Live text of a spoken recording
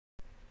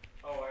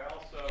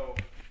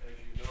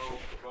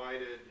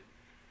provided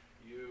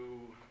you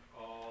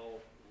all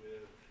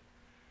with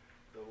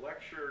the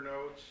lecture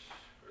notes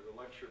or the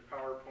lecture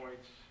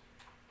PowerPoints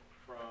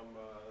from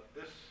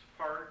this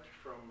part,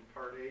 from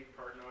Part 8,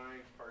 Part 9,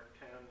 Part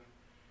 10,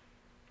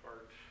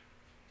 Part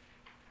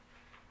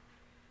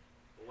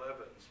 11.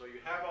 So you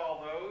have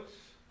all those.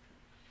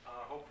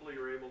 Hopefully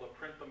you're able to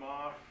print them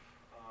off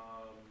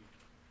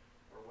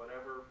or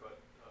whatever, but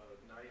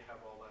now you have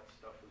all that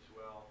stuff as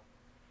well.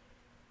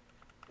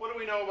 What do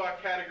we know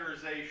about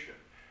categorization?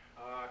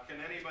 Can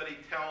anybody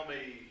tell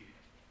me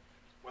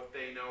what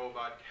they know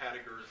about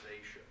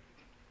categorization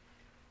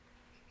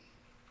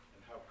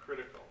and how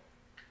critical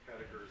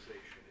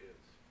categorization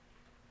is?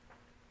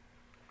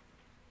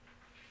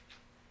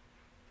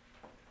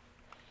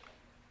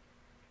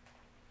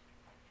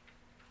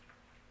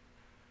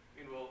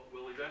 I mean,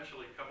 we'll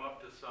eventually come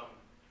up to some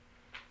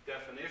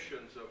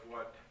definitions of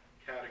what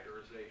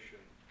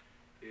categorization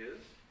is.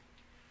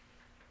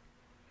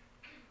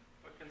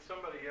 But can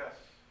somebody, yes?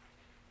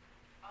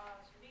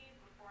 To me,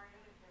 before I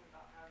knew anything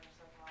about pattern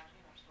psychology,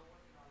 and I'm still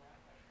working on that,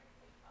 quite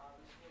frankly,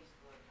 this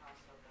was the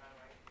concept that I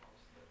like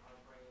most, that our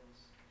brains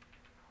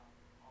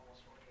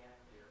almost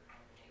organically or kind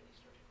of innately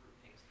start to group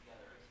things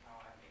together. Is how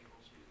I'm able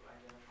to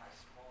identify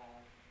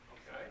small,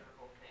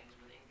 cylindrical things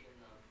with ink in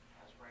them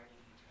as writing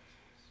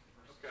utensils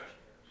versus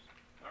chairs.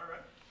 All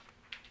right.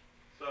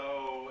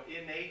 So,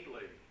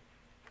 innately,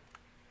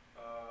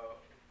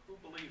 who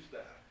believes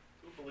that?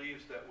 Who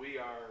believes that we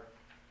are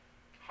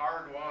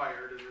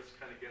hardwired, and this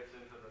kind of gets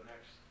into the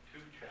next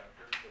two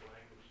chapters, the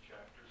language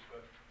chapters,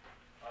 but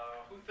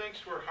who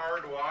thinks we're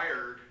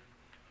hardwired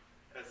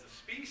as a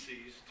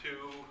species to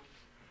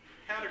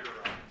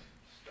categorize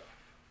stuff?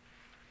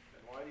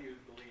 And why do you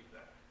believe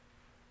that?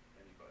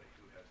 Anybody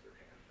who has their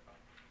hand up?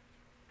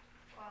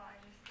 Well, I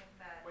just think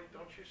that... Wait,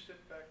 don't you sit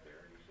back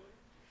there usually?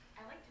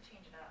 I like to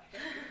change it up.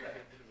 Give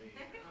that to me.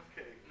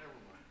 Okay, never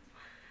mind.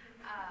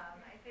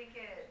 I think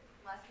it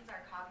lessens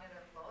our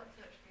cognitive load,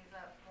 so it frees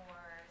up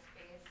more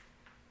space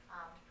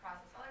to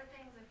process other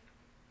things.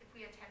 If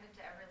we attended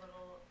to every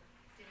little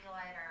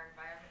stimuli in our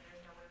environment,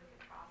 there's no way we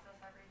could process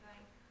everything.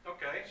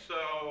 Okay,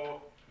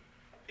 so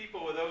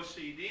people with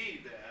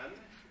OCD then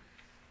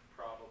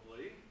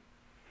probably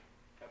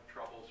have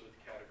troubles with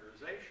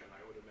categorization,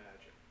 I would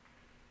imagine.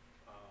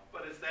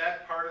 But is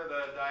that part of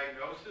the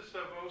diagnosis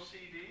of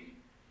OCD?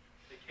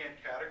 They can't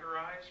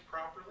categorize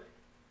properly?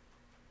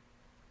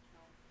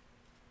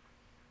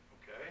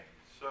 Okay,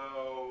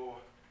 so,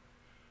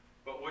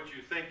 but would you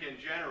think in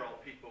general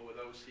people with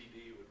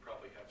OCD would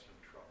probably have some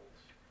troubles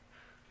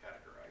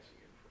categorizing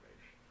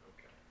information?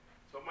 Okay,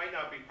 so it might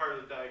not be part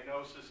of the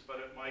diagnosis, but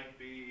it might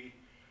be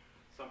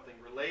something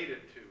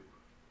related to,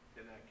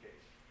 in that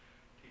case,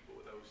 people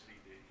with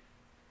OCD.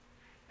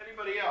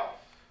 Anybody else?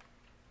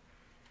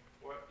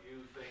 What you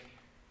think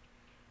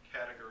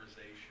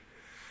categorization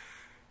is,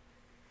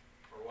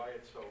 or why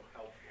it's so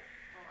helpful?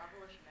 Well,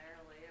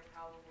 evolutionarily, it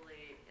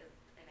probably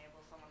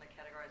enables someone to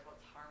categorize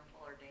what's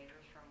harmful or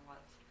dangerous from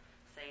what's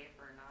safe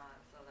or not,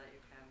 so that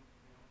you can,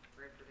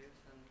 reproduce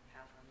and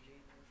pass on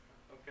genes and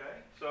stuff.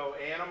 Okay, so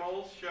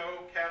animals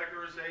show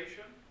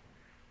categorization.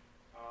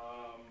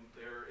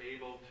 They're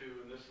able to,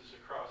 and this is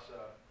across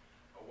a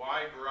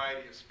wide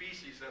variety of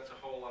species. That's a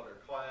whole other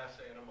class,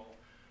 animal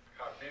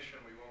cognition.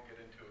 We won't get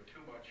into it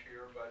too much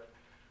here, but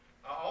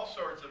all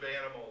sorts of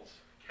animals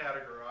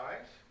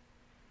categorize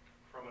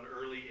from an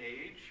early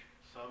age,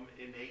 some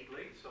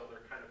innately, so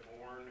they're kind of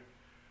born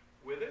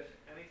with it.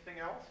 Anything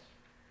else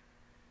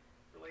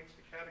relates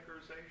to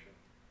categorization?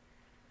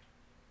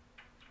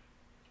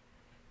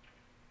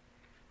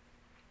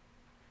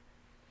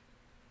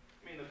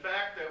 I mean, the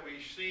fact that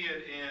we see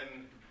it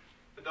in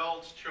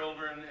adults,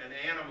 children, and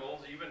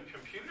animals, even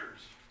computers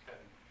can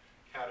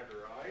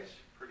categorize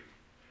pretty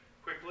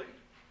quickly.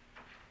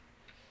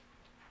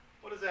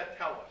 What does that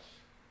tell us?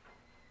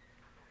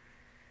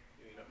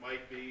 I mean, it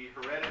might be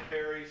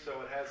hereditary,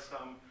 so it has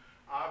some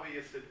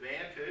obvious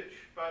advantage,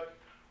 but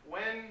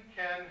when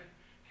can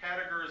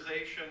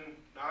categorization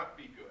not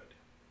be good?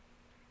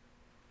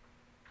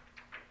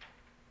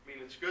 I mean,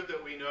 it's good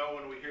that we know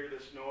when we hear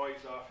this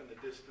noise off in the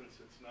distance,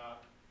 it's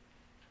not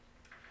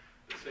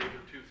the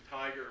saber-toothed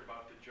tiger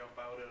about to jump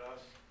out at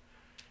us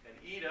and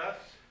eat us,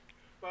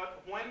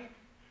 but when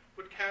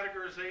would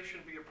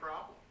categorization be a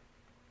problem?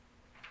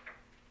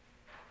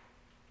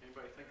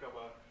 Anybody think of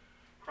a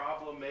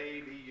problem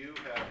maybe you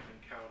have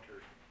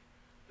encountered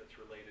that's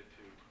related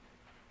to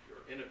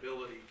your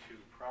inability to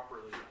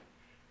properly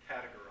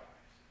categorize?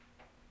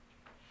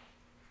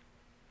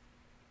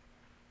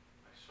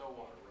 I so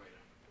want to write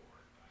on the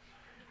board, but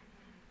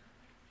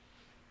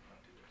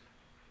I'll do it.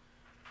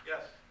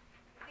 Yes?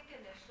 I think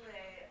initially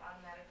I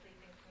automatically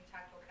think when we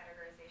talk about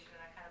categorization,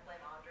 and I kind of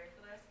blame Andre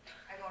for this,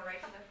 I go right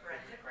to the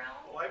forensic realm.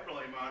 Well, I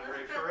blame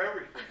Andre for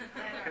everything.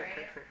 I know,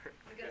 right?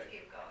 It's a good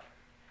scapegoat.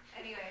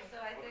 Anyway, so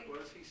I think...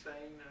 What is he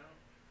saying now?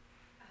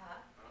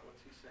 Uh-huh.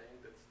 What's he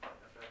saying that's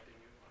affecting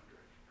you,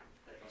 Andre?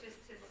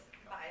 Just his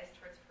bias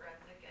towards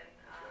forensic and,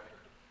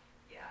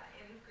 yeah,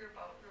 in-group,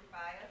 out-group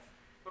bias.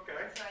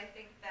 Okay. So I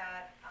think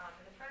that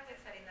in the forensic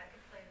setting that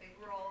could play a big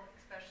role,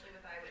 especially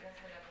with eyewitness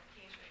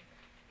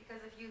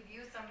you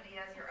view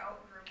somebody as your out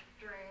group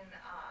during a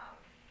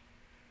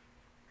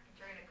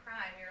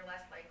crime, you're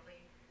less likely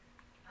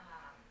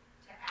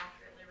to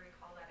accurately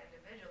recall that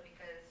individual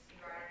because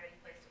you've already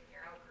placed them in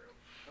your out group.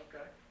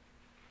 Okay.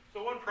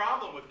 So one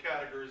problem with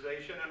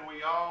categorization, and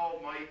we all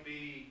might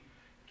be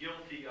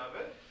guilty of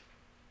it,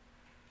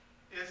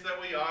 is that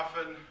we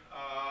often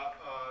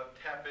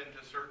tap into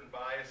certain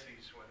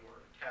biases when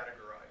we're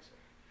categorizing.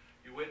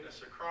 You witness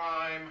a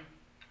crime,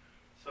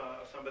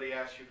 somebody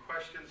asks you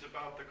questions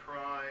about the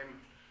crime,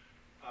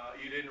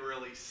 you didn't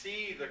really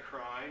see the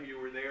crime, you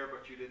were there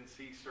but you didn't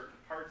see certain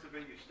parts of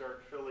it, you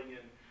start filling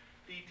in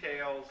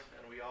details,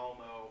 and we all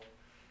know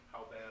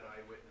how bad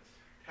eyewitness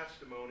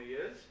testimony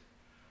is.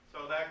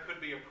 So that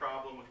could be a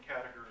problem with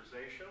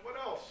categorization. What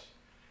else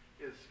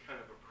is kind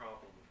of a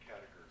problem with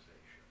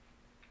categorization?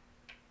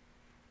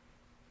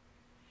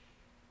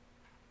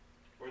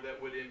 Or that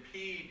would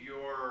impede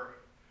your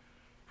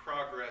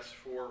progress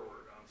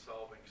forward on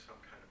solving some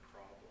kind of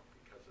problem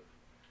because of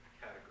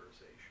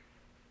categorization?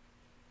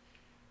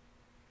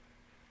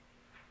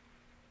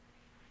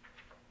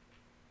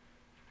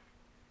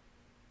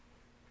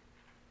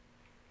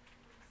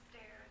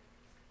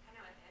 I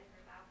know what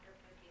Andrew Laughter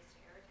would be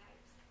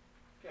stereotypes.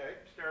 Okay,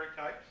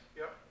 stereotypes,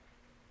 yep.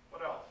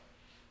 What else?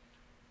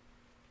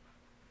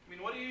 I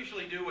mean, what do you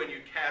usually do when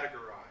you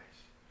categorize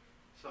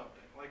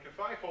something? Like if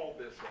I hold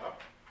this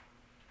up,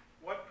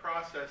 what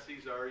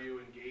processes are you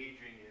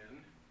engaging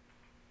in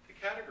to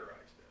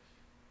categorize this?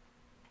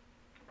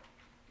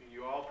 I mean,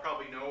 you all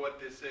probably know what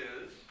this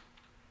is.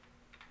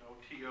 No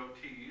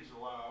TOTs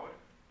allowed.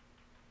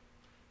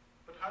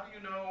 But how do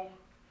you know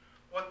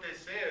what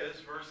this is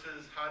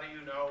versus how do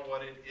you know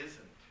what it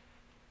isn't?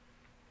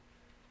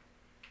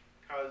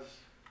 Because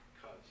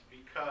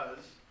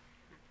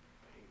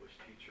my English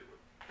teacher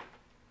would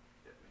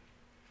hit me.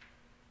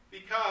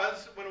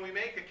 Because when we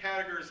make a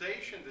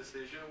categorization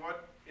decision,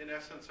 what in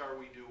essence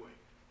are we doing?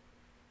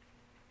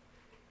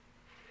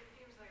 It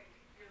seems like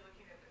you're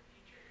looking at the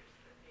features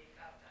that make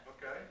up that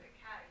Okay. specific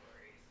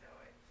category. So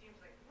it seems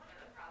like one of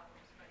the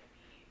problems might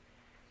be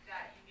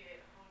that you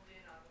get honed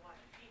in on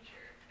one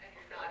feature and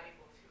you're not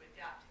able to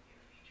adapt to new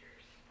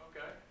features.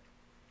 Okay.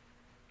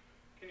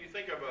 Can you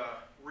think of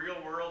a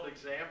real-world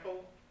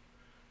example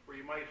where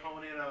you might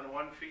hone in on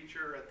one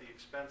feature at the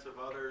expense of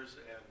others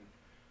and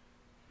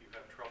you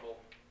have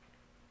trouble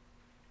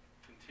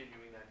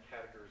continuing that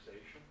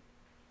categorization?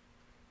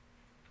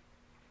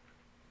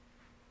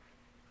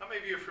 How many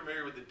of you are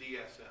familiar with the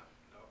DSM?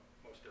 No,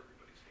 most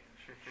everybody's hand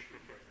should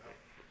shoot right up.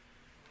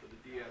 With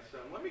the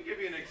DSM. Let me give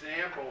you an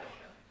example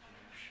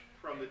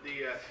from the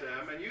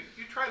DSM, and you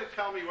try to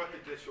tell me what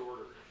the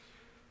disorder is.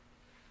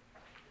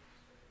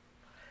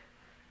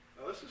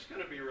 Now this is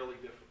going to be really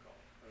difficult.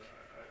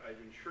 I've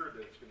ensured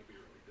that it's going to be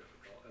really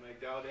difficult, and I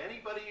doubt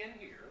anybody in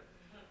here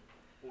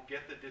will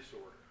get the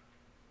disorder.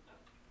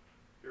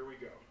 Here we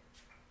go.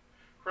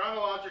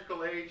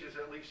 Chronological age is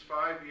at least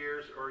 5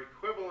 years or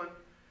equivalent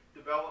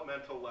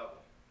developmental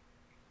level.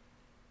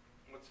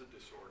 What's a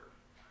disorder?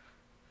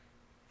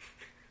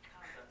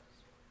 Concept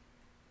disorder.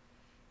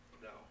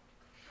 No.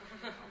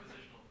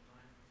 Compositional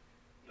design.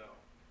 No.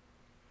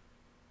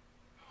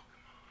 Oh,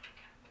 come on.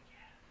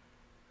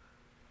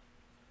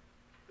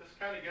 This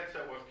kind of gets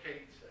at what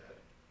Kate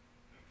said.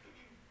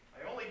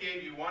 I only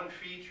gave you one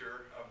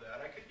feature of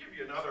that. I could give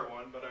you another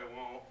one, but I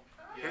won't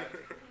yet.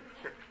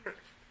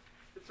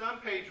 It's on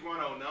page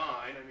 109.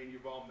 I mean,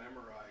 you've all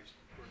memorized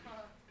where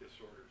these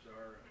disorders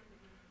are,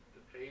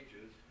 the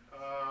pages.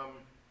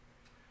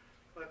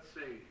 Let's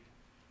see.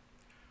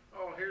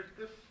 Oh, here's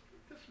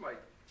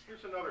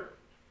here's another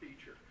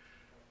feature.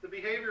 The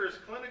behavior is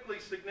clinically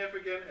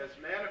significant as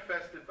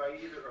manifested by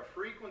either a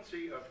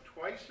frequency of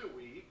twice a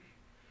week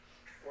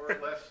or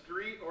at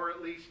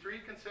least 3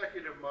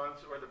 consecutive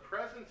months, or the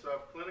presence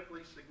of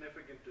clinically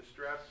significant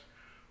distress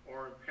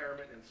or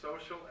impairment in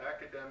social,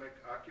 academic,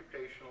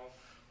 occupational,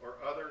 or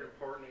other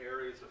important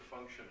areas of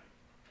functioning.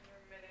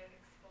 Intermittent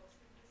explosive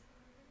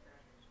disorder.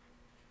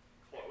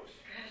 Close.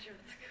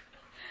 Graduate school.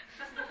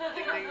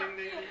 Ding, ding, ding,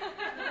 ding.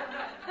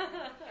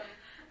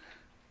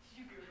 Did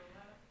you Google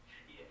that?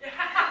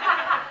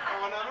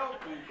 Oh, no,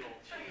 don't Google.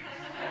 Jeez.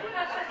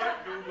 Put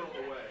Google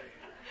away.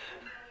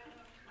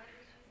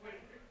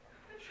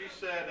 She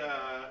said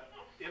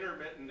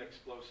intermittent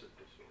explosive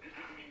disorder.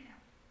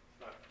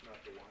 Not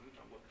the one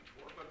I'm looking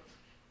for, but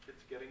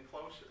it's getting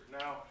closer.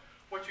 Now,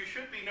 what you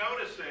should be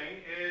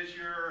noticing is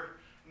you're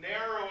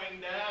narrowing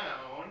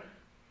down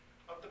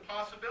of the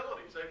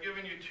possibilities. I've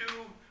given you 2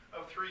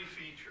 of 3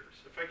 features.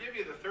 If I give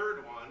you the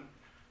third one,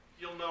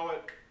 you'll know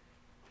it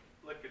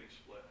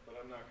lickety-split, but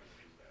I'm not going to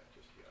do that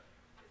just yet.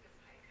 Is this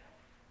Pica?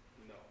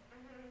 No.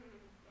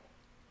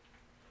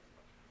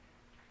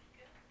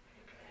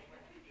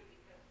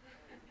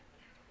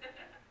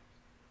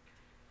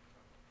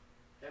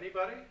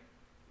 Anybody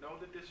know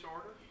the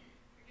disorder?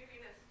 You're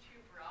giving us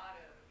too broad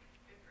of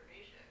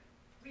information.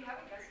 We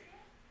haven't guessed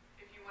yet?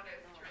 If you want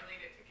us to relate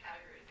it to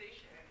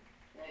categorization,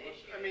 Well, the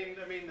issue I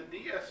mean, the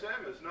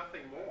DSM is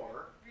nothing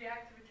more.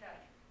 reactive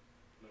attack.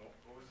 No.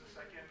 What was the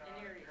second?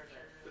 In your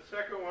The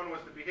second one was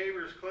the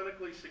behavior is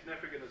clinically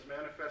significant as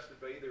manifested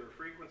by either a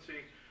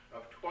frequency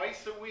of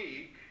twice a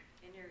week.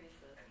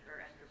 Enuresis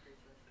or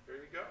enteresis. There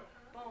you go.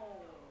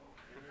 Boom.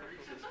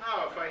 Enuresis.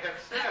 Now, if I had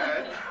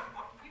said,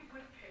 You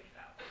would pick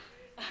that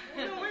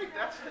one. no, wait,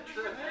 that's the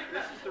truth.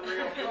 This is the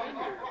real thing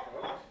here,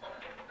 folks.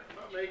 I'm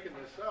not making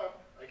this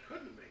up. I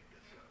couldn't make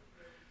this up.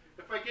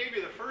 If I gave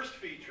you the first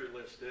feature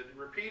listed,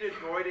 repeated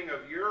voiding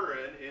of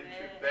urine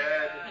into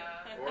bed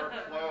or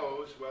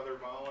clothes, whether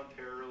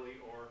voluntarily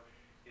or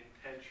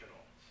intentional.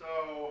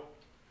 So,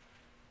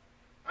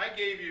 I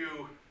gave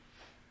you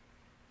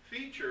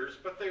features,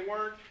 but they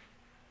weren't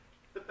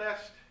the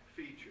best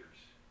features.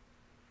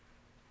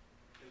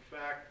 In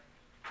fact,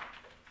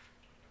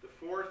 the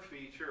fourth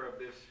feature of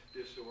this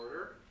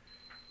disorder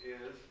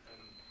is,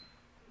 and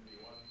give me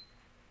 1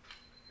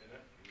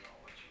 minute, and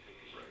I'll let you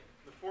take a break.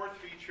 The fourth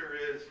feature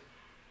is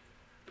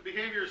the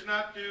behavior is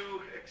not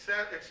due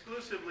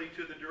exclusively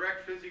to the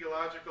direct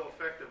physiological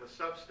effect of a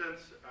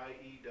substance,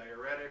 i.e.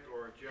 diuretic,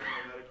 or a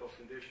general medical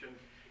condition,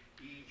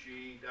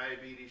 e.g.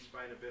 diabetes,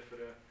 spina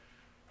bifida,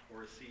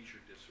 or a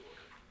seizure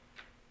disorder.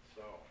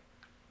 So,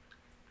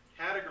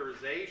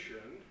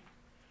 categorization,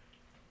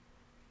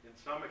 in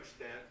some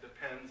extent,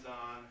 depends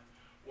on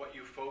what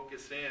you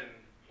focus in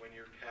when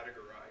you're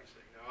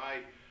categorizing. Now, I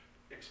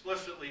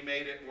explicitly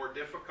made it more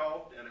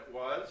difficult, and it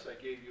was. I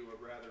gave you a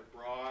rather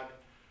broad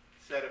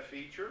set of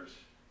features,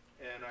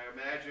 and I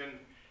imagine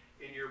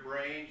in your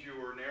brains you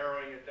were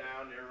narrowing it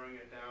down,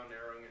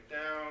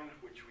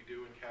 which we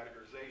do in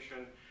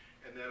categorization,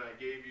 and then I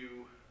gave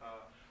you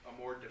a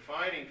more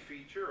defining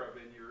feature of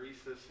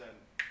enuresis, and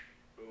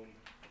boom,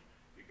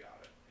 you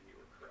got it, and you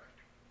were correct.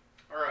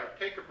 All right,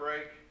 take a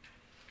break,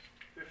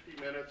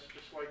 50 minutes,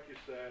 just like you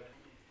said.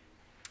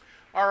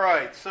 All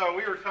right, so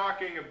we were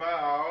talking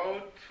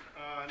about,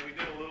 and we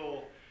did a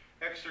little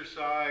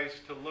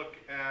exercise to look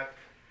at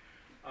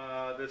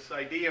this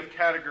idea of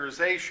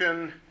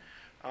categorization,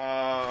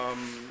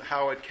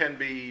 how it can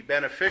be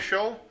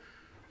beneficial.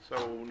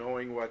 So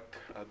knowing what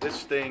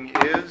this thing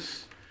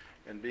is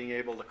and being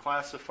able to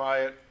classify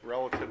it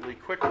relatively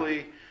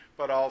quickly,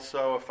 but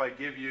also if I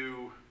give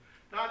you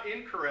not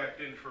incorrect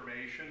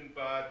information,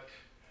 but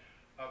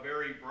a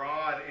very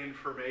broad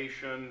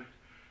information,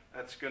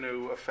 that's going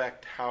to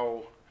affect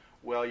how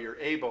well you're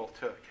able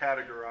to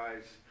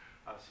categorize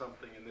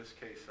something, in this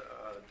case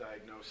a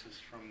diagnosis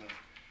from the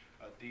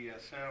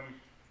DSM.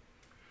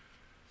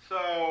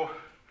 So,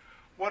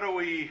 what do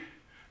we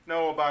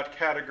know about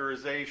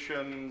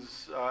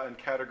categorizations and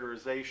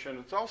categorization?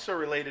 It's also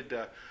related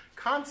to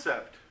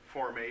concept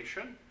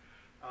formation,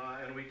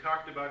 and we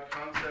talked about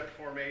concept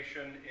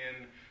formation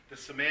in the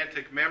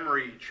semantic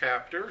memory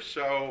chapter.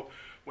 So,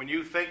 when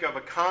you think of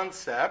a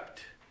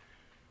concept,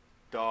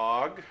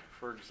 dog,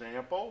 for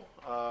example,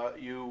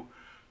 you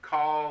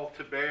call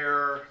to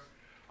bear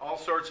all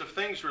sorts of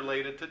things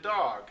related to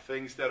dog,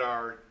 things that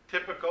are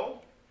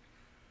typical,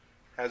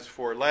 has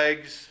 4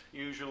 legs,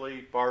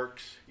 usually,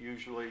 barks,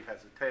 usually,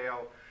 has a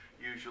tail,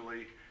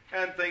 usually,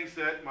 and things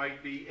that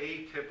might be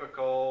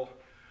atypical.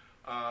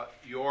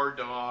 Your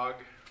dog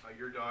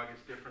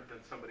is different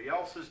than somebody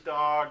else's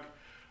dog.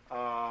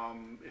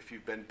 If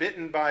you've been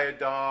bitten by a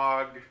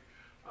dog,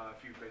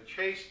 if you've been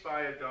chased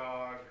by a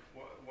dog,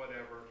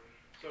 whatever.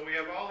 So we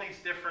have all these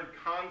different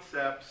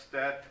concepts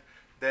that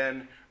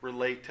then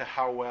relate to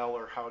how well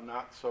or how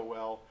not so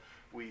well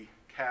we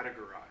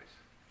categorize.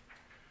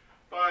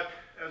 But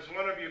as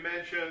one of you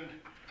mentioned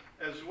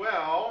as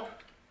well,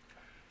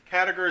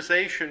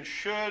 categorization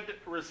should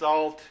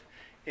result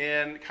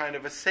in kind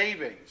of a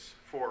savings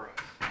for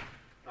us,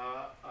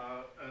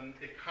 an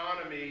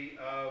economy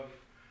of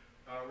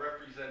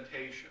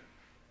representation.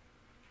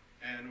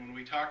 And when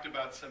we talked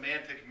about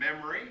semantic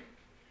memory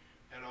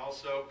and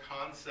also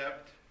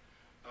concept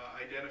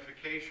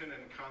identification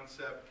and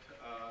concept,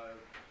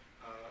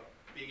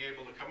 being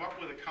able to come up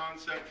with a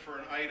concept for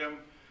an item,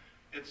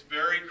 it's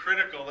very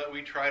critical that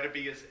we try to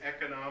be as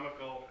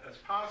economical as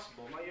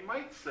possible. Now you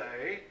might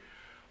say,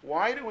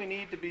 why do we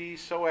need to be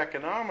so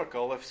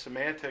economical if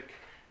semantic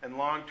and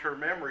long-term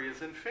memory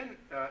is infinite?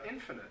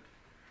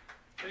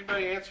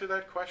 Anybody answer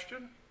that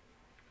question?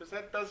 Because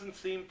that doesn't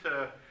seem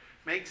to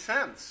make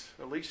sense,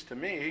 at least to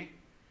me.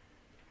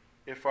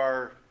 If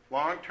our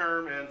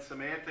long-term and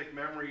semantic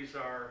memories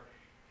are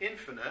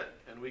infinite,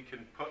 and we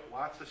can put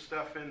lots of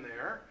stuff in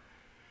there,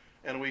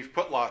 and we've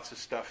put lots of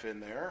stuff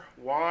in there,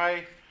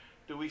 why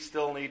do we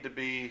still need to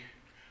be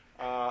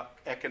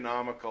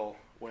economical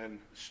when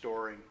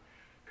storing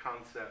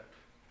concept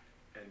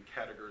and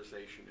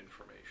categorization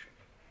information?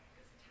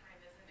 Because time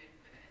isn't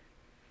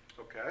infinite.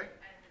 Okay.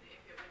 And if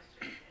it was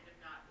just kind of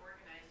not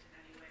organized in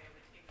any way, it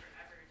would take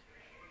forever to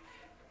retrieve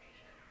the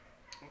information.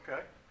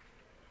 Okay.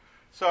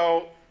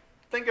 So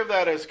think of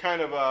that as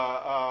kind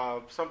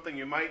of something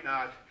you might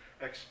not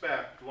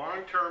expect.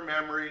 Long-term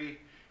memory,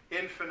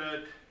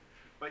 infinite,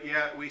 but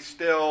yet we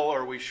still,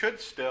 or we should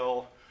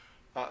still,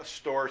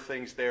 store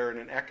things there in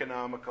an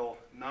economical,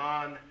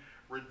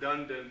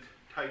 non-redundant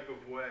type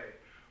of way.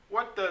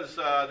 What does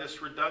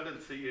this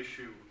redundancy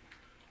issue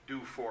do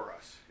for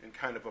us in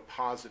kind of a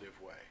positive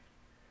way?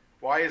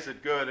 Why is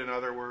it good, in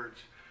other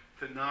words,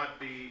 to not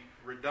be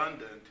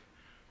redundant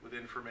with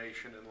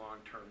information in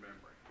long-term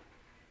memory?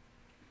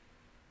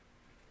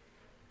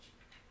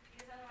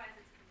 Because otherwise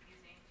it's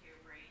confusing to your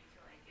brain to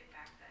like get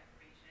back that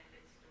information if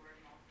it's stored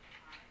multiple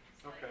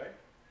times. Okay.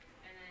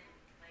 And then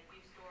like you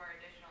store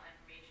additional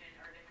information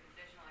or different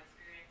additional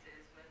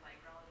experiences with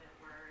like relevant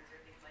words or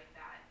things like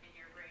that in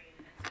your brain,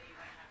 and so you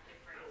might have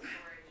different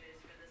storages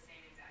for the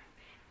same exact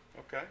thing.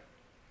 Okay.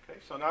 Okay.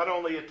 So not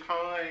only a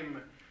time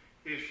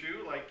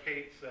issue, like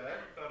Kate said,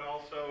 but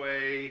also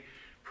a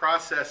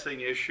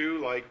processing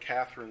issue, like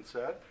Catherine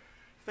said.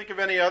 Think of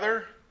any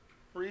other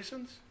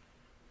reasons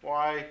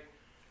why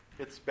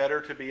it's better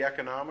to be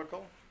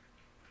economical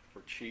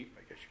or cheap?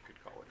 I guess you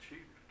could call it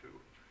cheap too.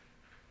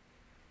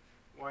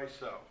 Why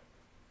so?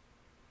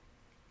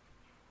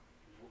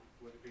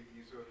 Would it be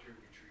easier to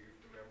retrieve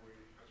the memory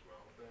as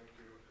well then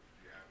too,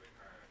 if you have it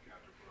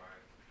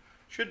categorized?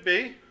 Should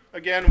be.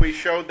 Again, we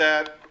showed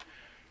that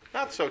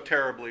not so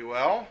terribly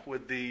well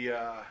with the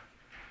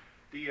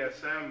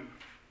DSM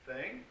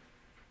thing.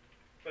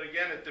 But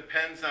again, it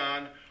depends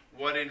on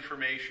what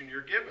information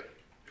you're given.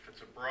 If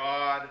it's a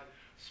broad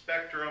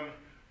spectrum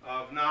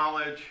of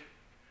knowledge,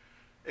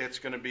 it's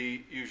going to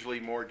be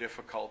usually more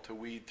difficult to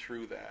weed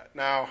through that.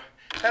 Now,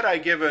 had I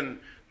given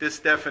this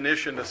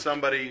definition to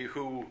somebody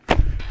who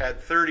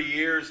had 30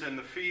 years in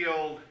the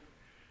field,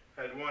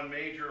 had won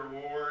major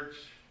awards,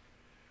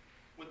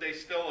 would they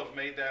still have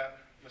made that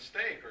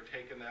mistake or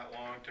taken that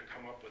long to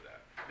come up with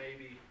that?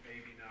 Maybe,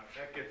 maybe not.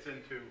 That gets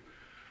into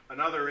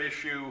another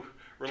issue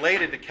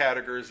related to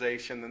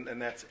categorization,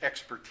 and that's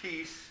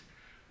expertise.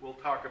 We'll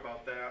talk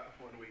about that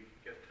when we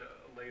get to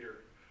later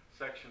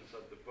sections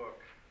of the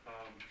book.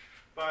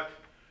 But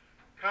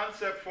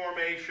concept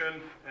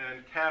formation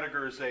and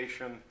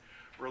categorization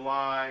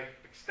rely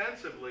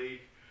extensively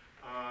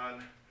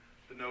on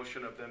the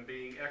notion of them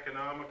being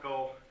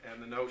economical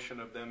and the notion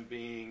of them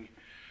being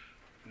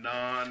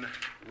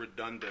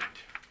non-redundant.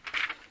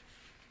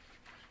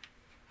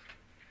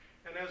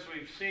 And as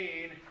we've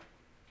seen,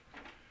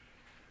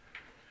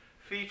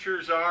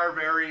 features are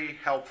very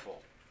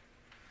helpful.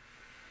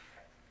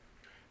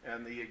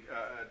 And the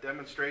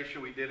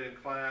demonstration we did in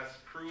class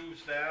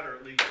proves that, or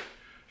at least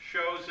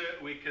shows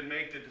it. We can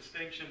make the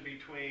distinction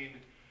between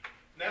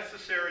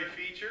necessary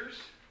features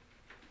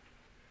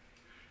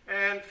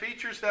and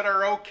features that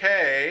are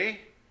okay.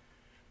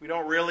 We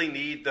don't really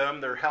need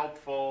them. They're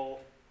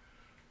helpful,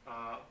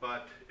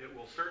 but it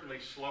will certainly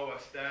slow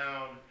us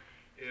down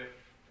if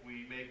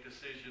we make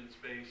decisions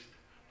based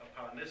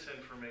upon this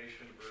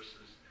information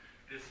versus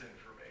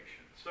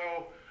disinformation.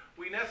 So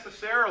we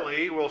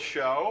necessarily will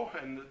show,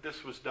 and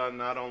this was done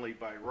not only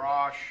by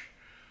Rosh,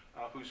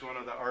 who's one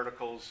of the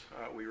articles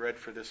we read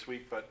for this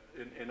week, but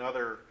in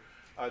other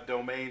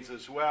domains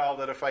as well,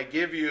 that if I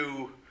give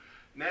you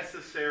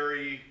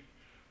necessary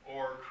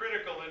or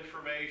critical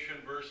information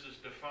versus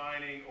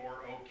defining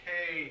or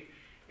okay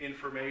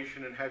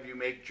information and have you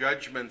make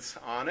judgments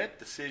on it,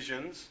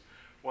 decisions,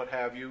 what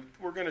have you,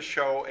 we're going to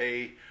show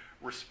a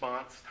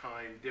response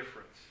time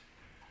difference.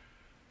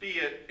 Be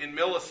it in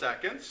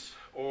milliseconds,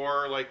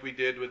 or like we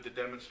did with the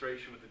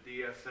demonstration with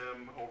the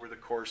DSM over the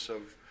course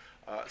of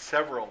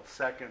several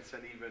seconds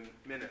and even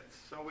minutes.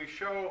 So we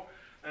show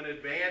an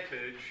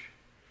advantage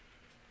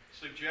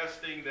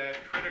suggesting that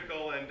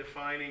critical and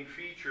defining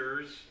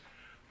features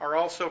are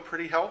also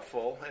pretty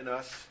helpful in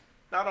us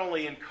not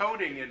only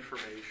encoding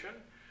information,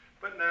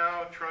 but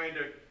now trying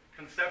to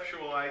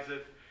conceptualize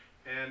it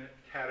and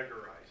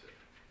categorize it.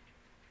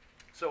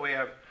 So we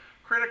have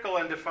critical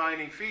and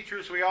defining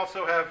features. We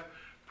also have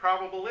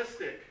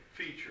probabilistic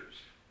features.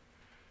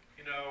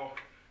 You know,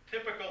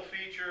 typical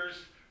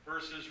features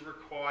versus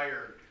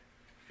required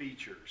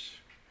features.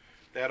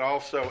 That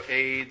also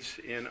aids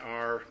in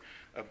our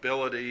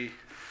ability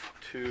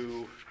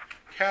to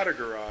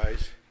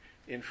categorize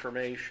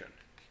information.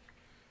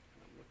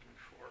 I'm looking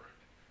for a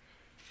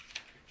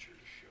picture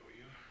to show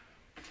you.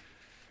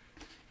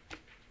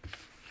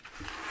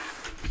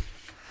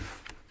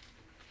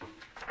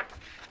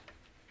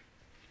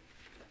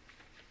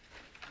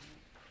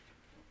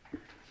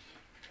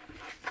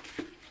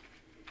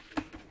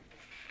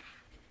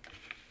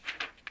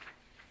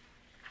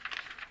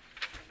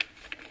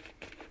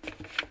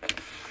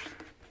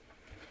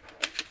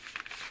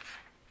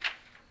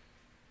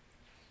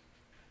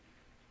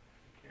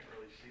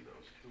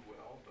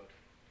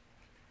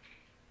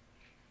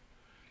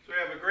 So we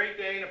have a Great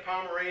Dane, a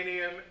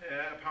Pomeranian,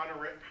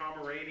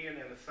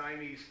 and a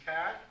Siamese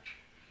cat.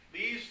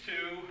 These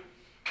two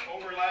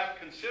overlap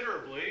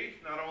considerably,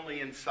 not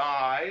only in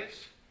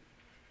size,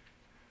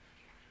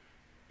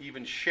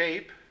 even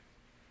shape,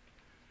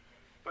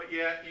 but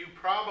yet you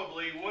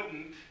probably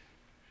wouldn't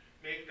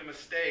make the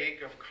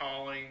mistake of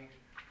calling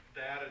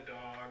that a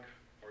dog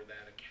or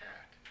that a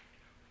cat.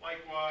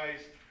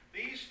 Likewise,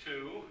 these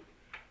two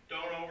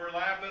don't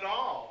overlap at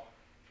all.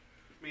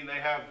 I mean, they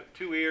have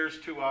 2 ears,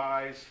 2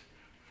 eyes,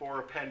 4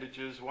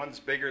 appendages. One's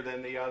bigger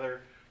than the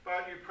other.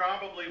 But you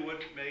probably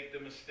wouldn't make the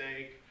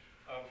mistake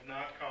of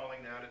not calling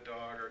that a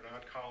dog or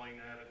not calling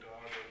that a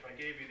dog. Or if I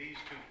gave you these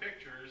 2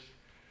 pictures,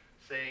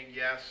 saying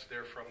yes,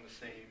 they're from the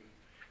same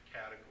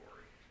category.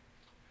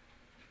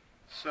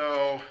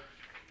 So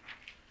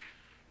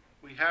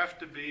we have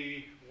to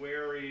be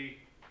wary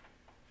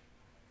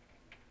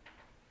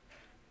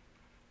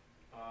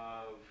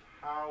of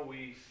how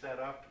we set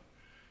up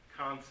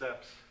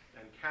concepts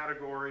and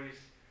categories.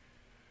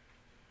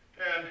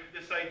 And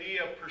this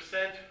idea of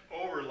percent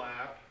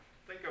overlap,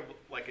 think of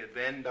like a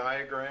Venn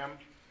diagram.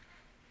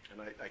 And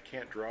I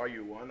can't draw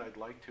you one, I'd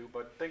like to,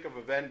 but think of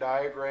a Venn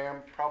diagram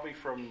probably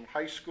from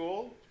high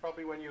school,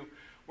 probably when you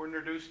were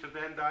introduced to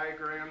Venn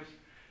diagrams,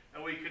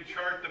 and we could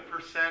chart the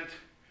percent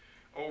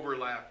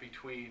overlap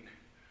between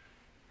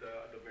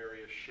the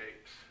various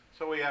shapes.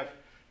 So we have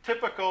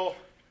typical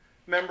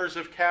members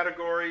of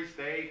categories.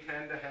 They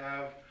tend to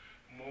have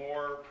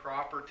more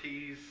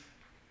properties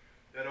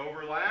that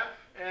overlap,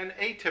 and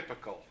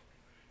atypical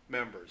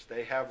members.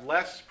 They have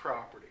less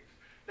properties.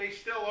 They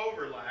still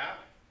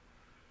overlap.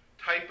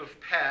 Type of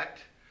pet,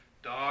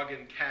 dog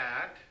and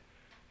cat,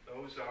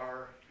 those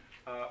are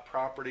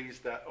properties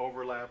that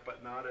overlap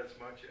but not as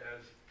much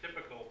as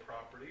typical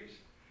properties.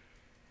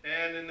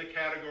 And in the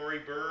category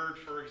bird,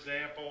 for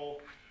example,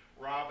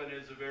 robin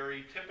is a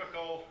very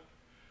typical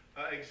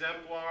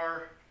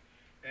exemplar,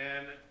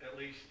 and at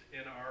least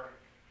in our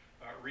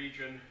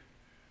region,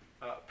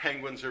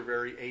 penguins are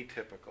very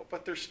atypical,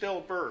 but they're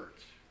still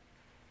birds.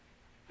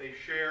 They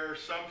share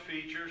some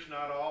features,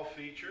 not all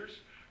features.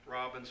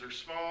 Robins are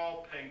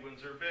small,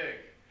 penguins are big.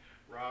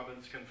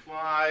 Robins can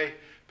fly,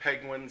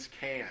 penguins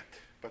can't,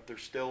 but they're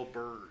still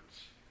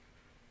birds.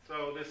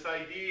 So this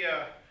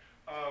idea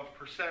of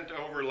percent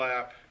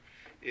overlap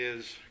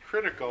is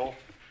critical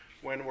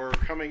when we're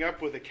coming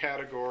up with a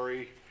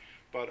category,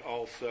 but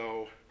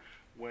also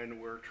when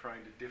we're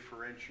trying to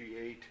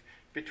differentiate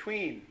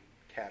between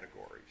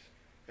categories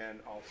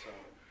and also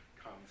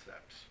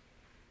concepts.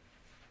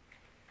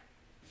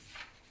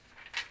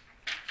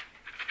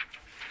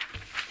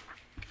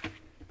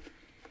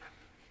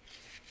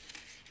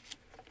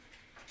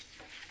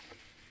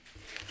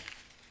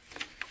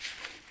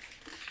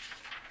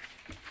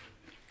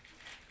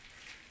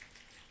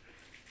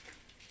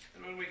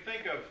 And when we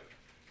think of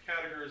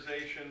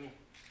categorization,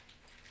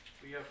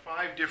 we have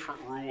 5 different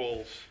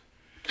rules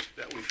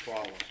that we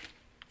follow.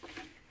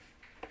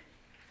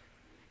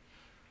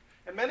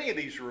 And many of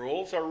these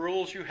rules are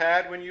rules you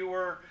had when you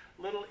were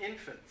little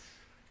infants,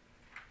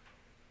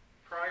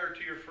 prior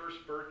to your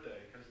first birthday,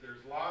 because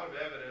there's a lot of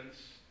evidence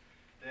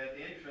that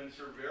infants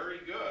are very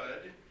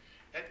good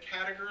at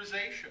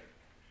categorization.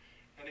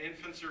 And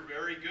infants are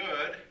very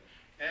good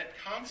at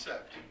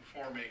concept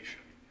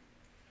formation,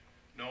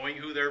 knowing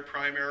who their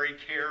primary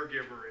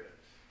caregiver is.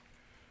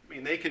 I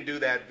mean, they can do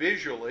that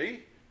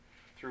visually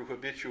through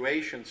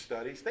habituation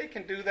studies. They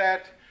can do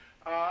that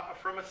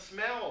from a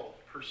smell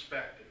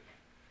perspective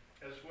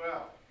as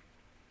well.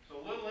 So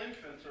little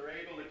infants are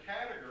able to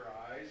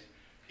categorize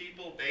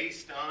people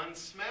based on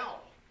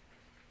smell.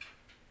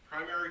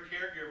 Primary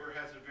caregiver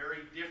has a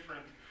very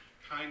different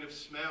kind of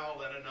smell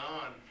than a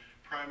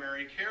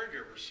non-primary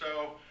caregiver.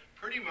 So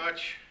pretty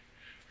much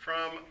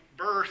from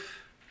birth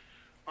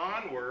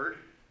onward,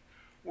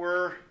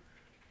 we're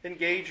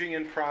engaging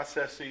in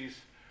processes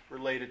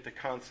related to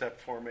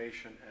concept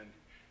formation and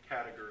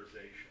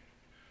categorization.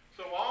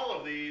 So all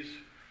of these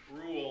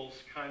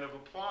rules kind of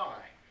apply.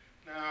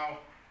 Now,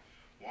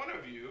 one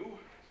of you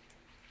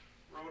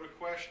wrote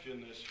a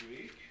question this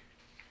week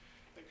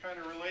that kind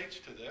of relates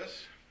to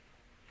this.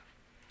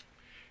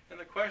 And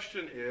the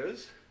question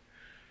is,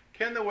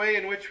 can the way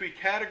in which we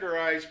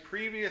categorize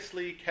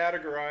previously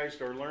categorized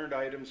or learned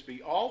items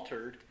be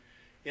altered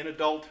in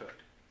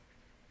adulthood?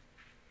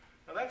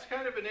 Now that's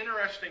kind of an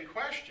interesting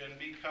question,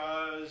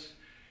 because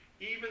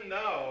even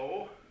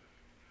though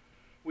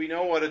we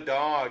know what a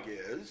dog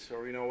is,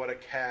 or we know what a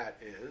cat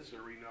is,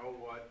 or we know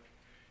what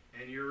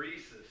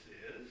enuresis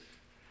is,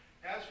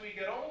 as we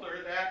get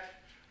older,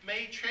 that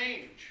may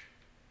change.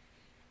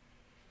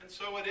 And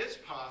so it is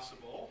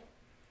possible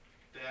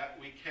that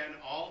we can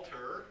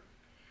alter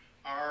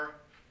our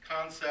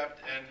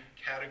concept and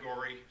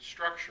category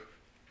structure.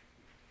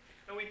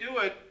 And we do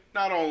it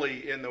not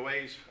only in the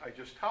ways I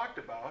just talked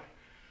about,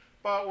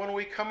 but when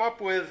we come up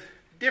with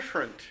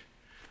different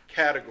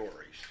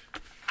categories.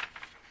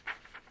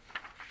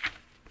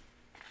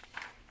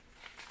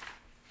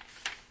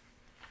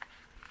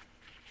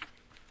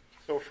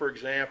 So, for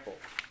example,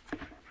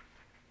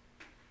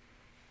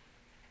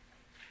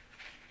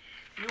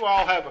 you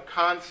all have a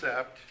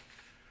concept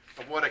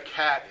of what a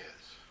cat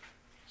is.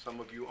 Some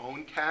of you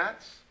own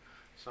cats.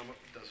 Some,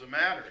 it doesn't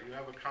matter. You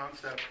have a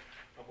concept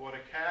of what a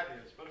cat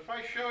is. But if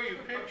I show you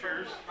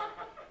pictures,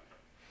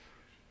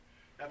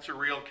 that's a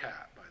real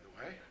cat, by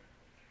the way.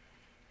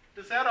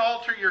 Does that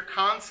alter your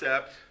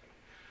concept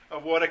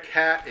of what a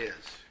cat is?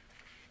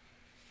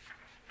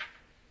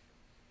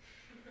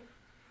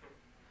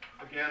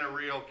 Again, a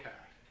real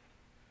cat,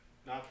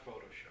 not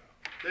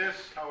Photoshop. This,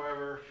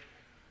 however,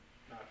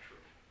 not true.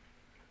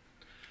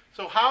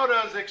 So how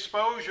does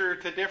exposure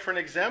to different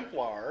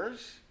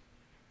exemplars,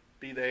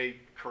 be they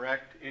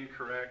correct,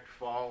 incorrect,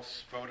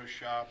 false,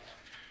 Photoshopped,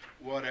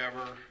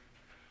 whatever,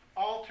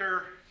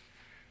 alter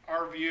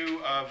our view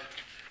of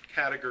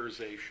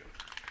categorization?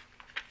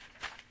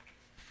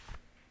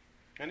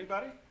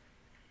 Anybody? I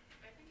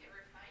think it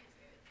refines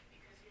it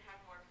because you have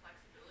more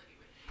flexibility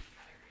with these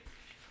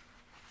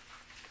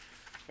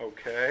categorizations.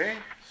 Okay,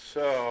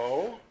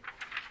 so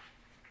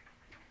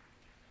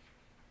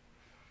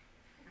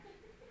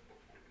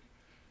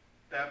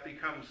that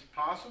becomes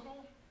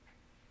possible?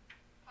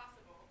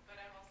 Possible, but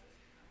I'm also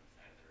sitting on the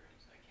side of the room,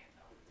 so I can't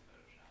tell if it's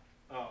Photoshop.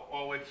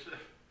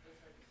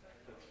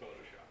 It's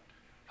Photoshop.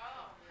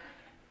 Oh.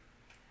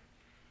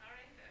 All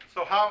right then.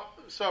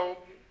 So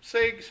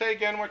say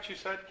again what you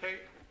said,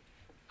 Kate?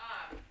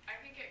 I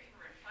think it can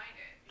refine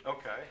it.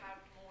 Okay. You have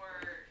more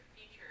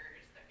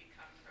features that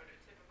become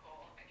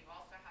prototypical, and you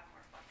also have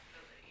more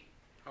flexibility.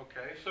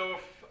 Okay, so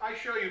if I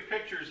show you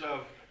pictures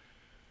of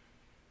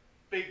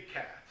big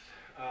cats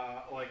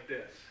like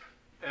this,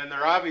 and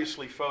they're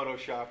obviously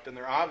photoshopped and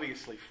they're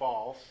obviously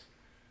false,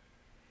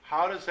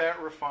 how does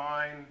that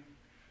refine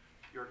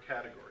your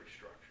category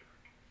structure?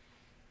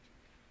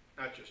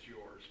 Not just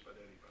yours, but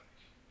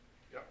anybody's.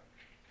 Yep.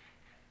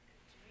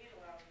 To me, it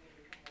allows me to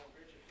become more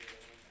rigid with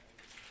it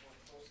and more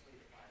closely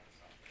define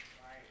something.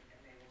 So I am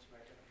able to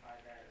identify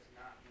that as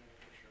not being a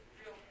picture of a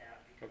real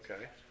cat because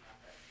Okay. cats are not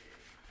that big.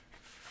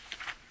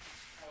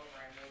 However,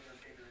 I know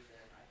they're bigger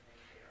than I think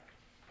they are.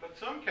 But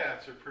some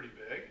cats are pretty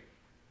big.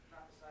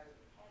 Not the size of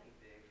a pony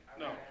big. I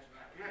would No. imagine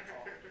that would be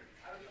tall.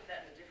 I would put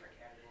that in a different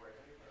category.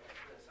 Let me put it like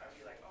this. I would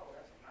be like, oh,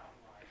 that's a mountain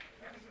lion.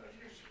 Or that's a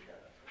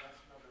cheetah. Or that's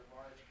another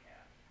large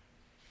cat.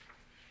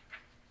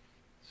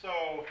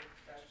 So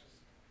That's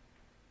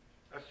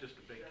that's just just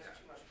a big that's cat.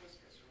 too much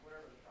whiskas or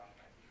whatever the problem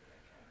might be for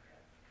that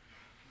cat.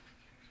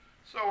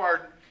 So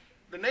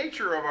the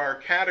nature of our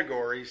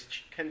categories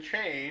can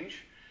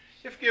change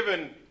if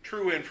given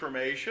true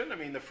information. I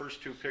mean, the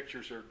first two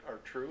pictures are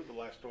true, the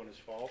last one is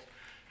false.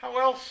 How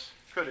else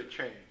could it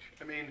change?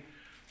 I mean,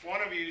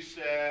 one of you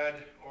said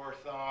or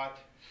thought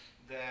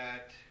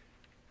that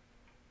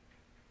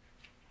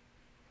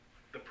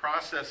the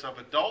process of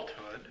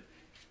adulthood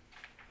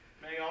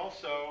may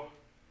also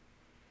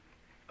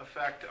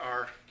affect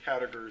our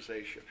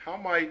categorization. How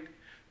might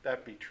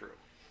that be true?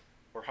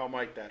 Or how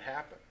might that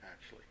happen,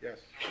 actually? Yes?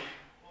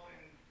 Well, in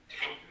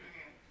doing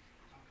it,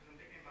 because I'm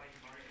thinking about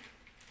learning,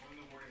 one of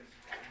the words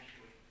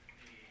actually,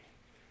 the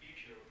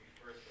feature would be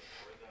first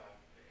before the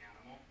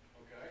animal.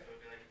 Okay. So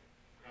it'd be like,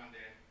 put on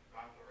the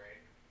gauntlet,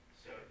 right?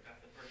 So that's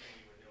the first thing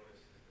you would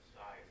notice is the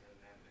size and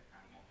then the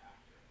animal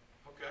after.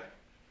 Okay.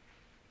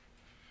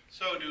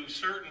 So do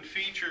certain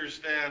features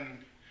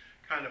then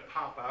kind of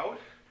pop out,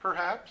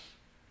 perhaps?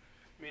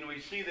 I mean,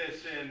 we see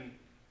this in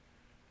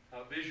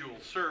visual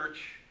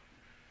search.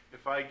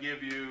 If I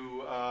give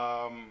you,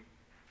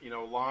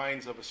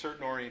 lines of a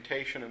certain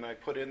orientation and I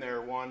put in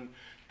there one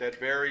that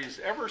varies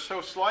ever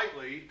so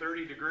slightly,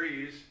 30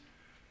 degrees,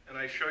 and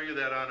I show you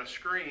that on a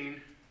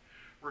screen,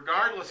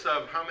 regardless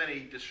of how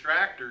many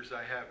distractors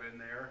I have in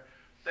there,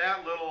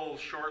 that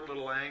short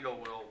little angle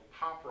will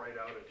pop right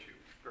out at you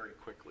very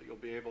quickly. You'll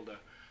be able to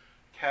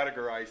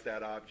categorize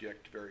that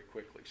object very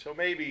quickly. So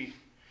maybe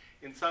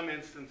in some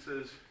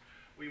instances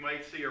we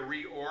might see a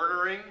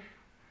reordering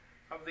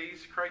of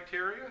these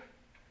criteria.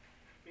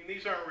 I mean,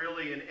 these aren't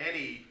really in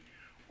any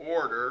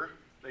order.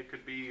 They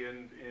could be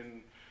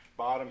in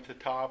bottom to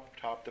top,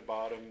 top to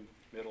bottom,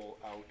 middle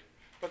out.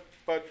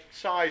 But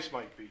size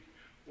might be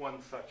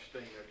one such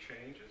thing that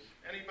changes.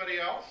 Anybody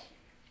else?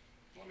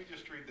 Let me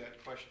just read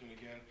that question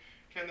again.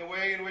 Can the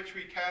way in which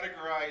we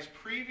categorize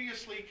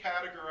previously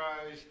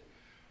categorized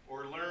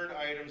or learned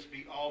items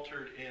be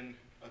altered in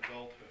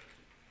adulthood?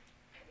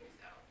 I think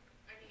so.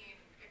 I mean,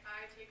 if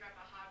I take up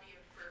a hobby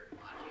of bird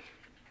watching,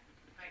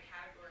 my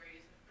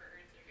categories of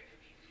birds are going to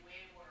be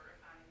way more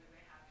refined than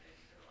they have been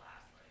for the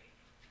last,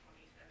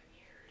 27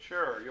 years.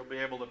 Sure, you'll be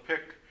able to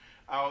pick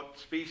out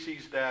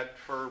species that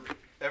for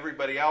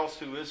everybody else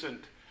who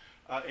isn't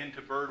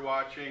into bird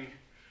watching,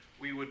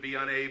 we would be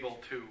unable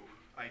to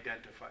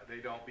identify. They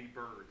don't be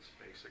birds,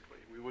 basically.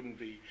 We wouldn't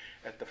be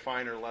at the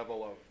finer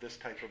level of this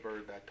type of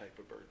bird, that type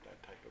of bird,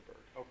 that type of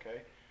bird.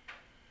 Okay.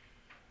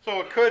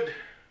 So it could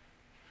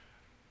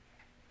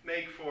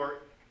make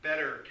for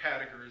better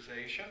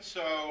categorization.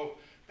 So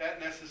that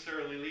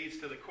necessarily leads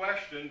to the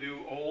question,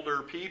 do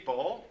older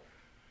people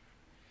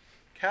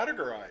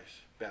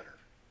categorize better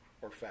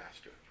or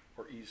faster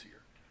or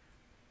easier?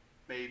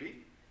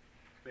 Maybe,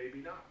 maybe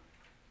not.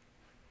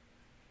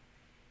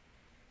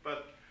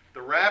 But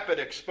the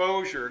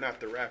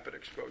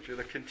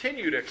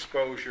continued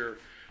exposure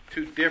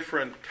to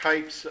different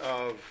types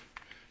of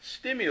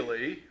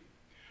stimuli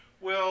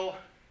will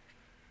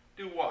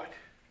do what?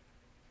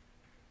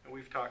 And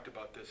we've talked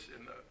about this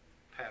in the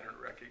pattern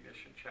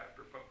recognition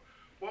chapter, but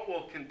what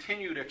will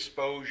continued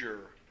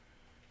exposure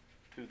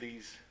to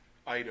these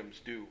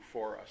items do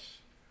for us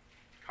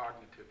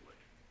cognitively?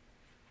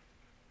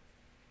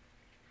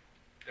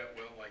 That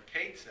will, like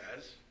Kate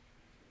says,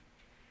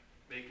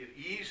 make it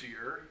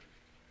easier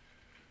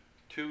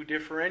to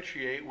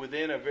differentiate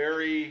within a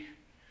very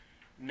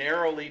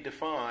narrowly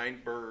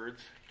defined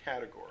birds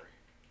category.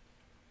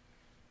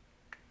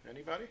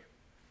 Anybody?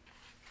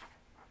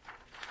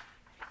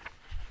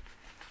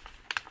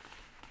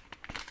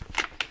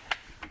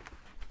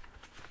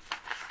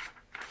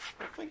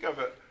 think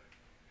of it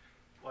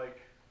like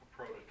a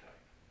prototype.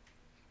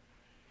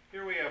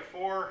 Here we have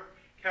 4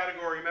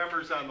 category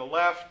members on the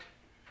left,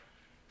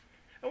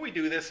 and we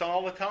do this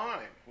all the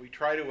time. We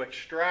try to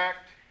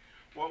extract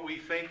what we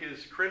think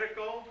is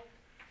critical,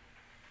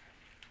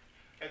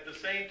 at the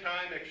same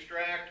time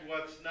extract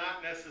what's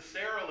not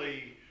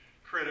necessarily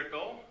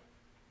critical,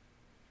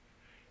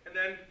 and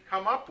then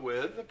come up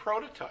with a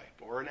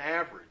prototype or an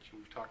average.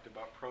 We've talked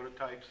about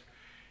prototypes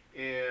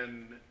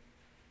in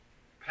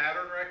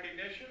pattern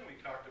recognition.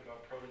 We talked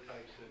about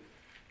prototypes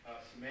in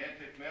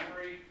semantic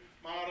memory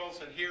models.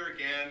 And here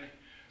again,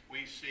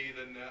 we see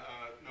the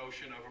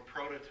notion of a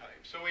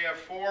prototype. So we have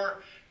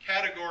 4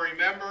 category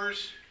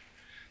members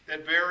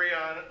that vary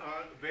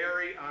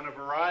on a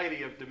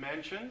variety of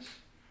dimensions.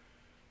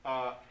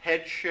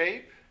 Head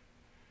shape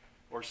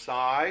or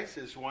size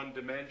is one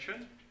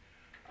dimension.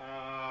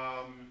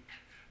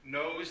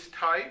 Nose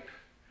type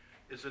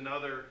is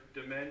another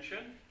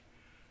dimension.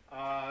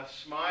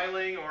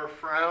 Smiling or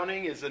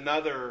frowning is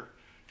another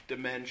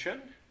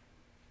dimension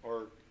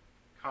or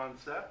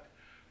concept.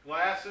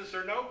 Glasses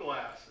or no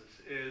glasses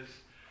is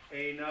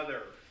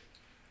another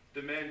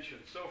dimension.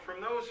 So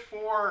from those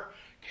 4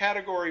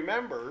 category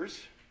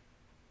members,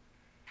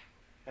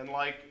 and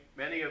like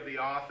many of the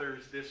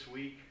authors this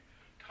week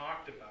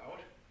talked about,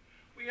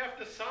 we have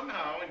to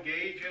somehow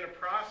engage in a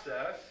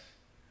process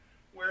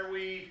where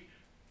we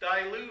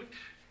dilute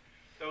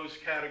those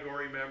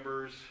category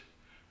members.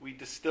 We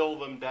distill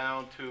them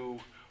down to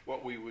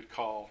what we would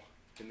call,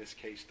 in this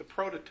case, the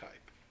prototype.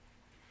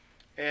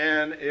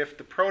 And if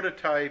the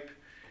prototype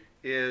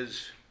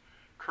is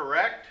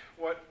correct,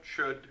 what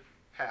should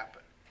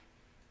happen?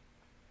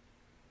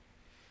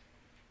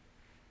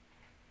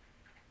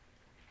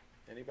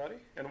 Anybody?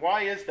 And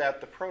why is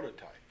that the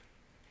prototype?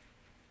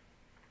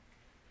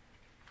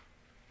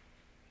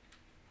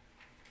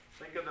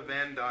 Think of the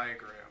Venn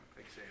diagram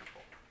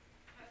example.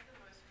 That's the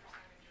most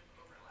percentage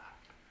of overlap.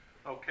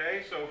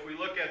 Okay, so if we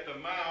look at the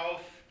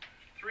mouth,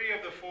 3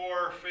 of the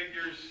 4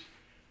 figures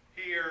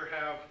here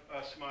have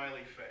a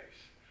smiley face.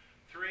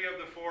 3 of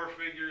the 4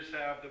 figures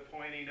have the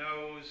pointy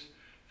nose.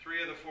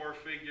 3 of the 4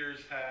 figures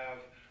have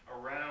a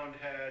round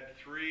head.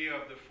 3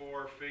 of the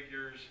 4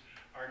 figures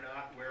are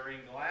not wearing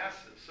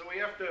glasses. So we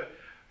have to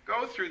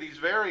go through these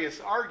various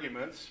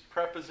arguments,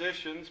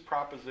 prepositions,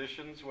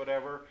 propositions,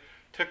 whatever,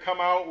 to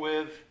come out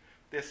with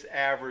this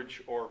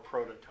average or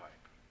prototype.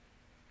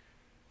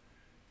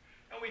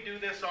 And we do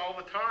this all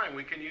the time.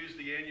 We can use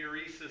the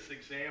enuresis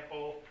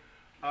example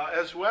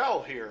as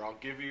well here.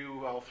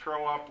 I'll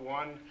throw up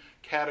one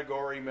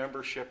category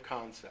membership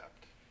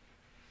concept.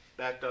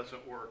 That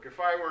doesn't work. If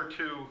I were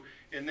to,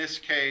 in this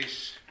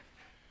case,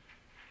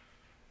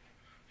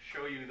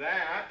 show you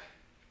that,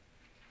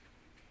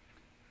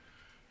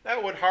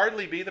 that would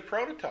hardly be the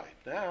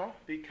prototype now,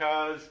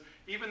 because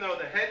even though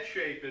the head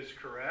shape is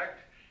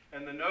correct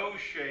and the nose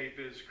shape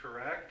is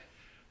correct,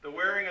 the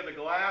wearing of the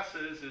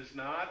glasses is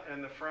not,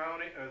 and the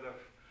frowny or the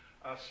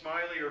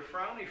smiley or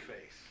frowny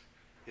face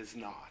is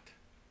not.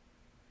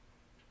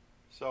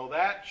 So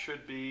that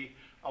should be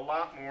a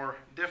lot more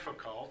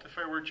difficult if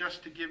I were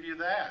just to give you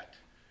that.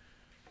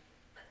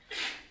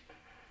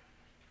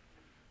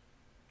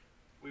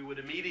 We would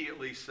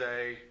immediately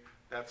say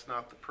that's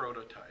not the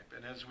prototype.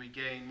 And as we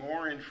gain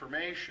more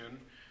information,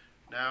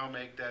 now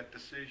make that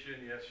decision,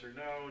 yes or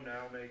no,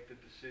 now make the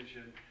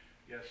decision,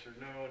 yes or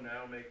no,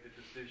 now make the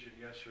decision,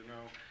 yes or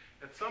no.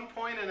 At some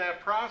point in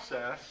that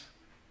process,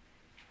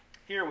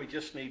 here we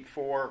just need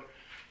 4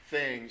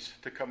 things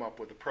to come up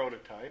with a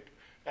prototype.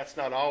 That's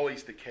not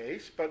always the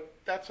case, but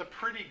that's a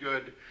pretty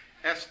good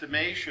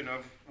estimation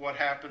of what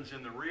happens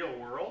in the real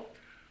world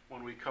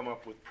when we come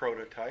up with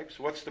prototypes.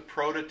 What's the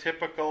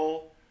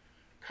prototypical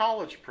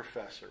college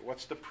professor?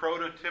 What's the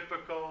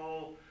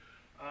prototypical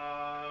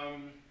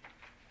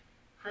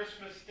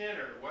Christmas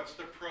dinner? What's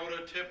the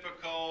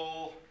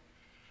prototypical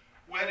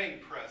wedding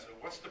present?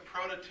 What's the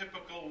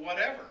prototypical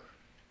whatever?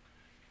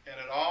 And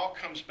it all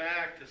comes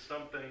back to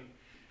something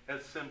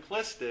as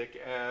simplistic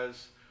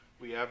as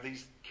we have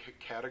these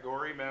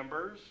category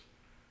members.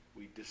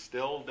 We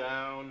distill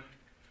down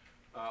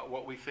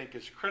what we think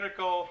is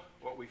critical,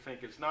 what we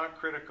think is not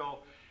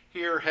critical.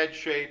 Here, head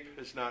shape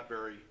is not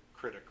very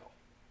critical,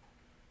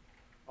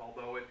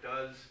 although it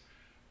does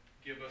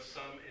give us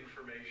some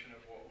information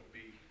of what would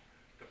be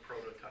the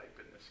prototype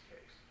in this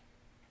case.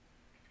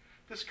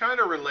 This kind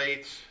of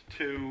relates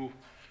to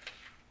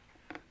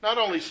not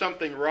only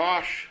something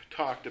Rosh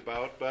talked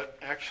about, but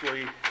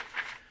actually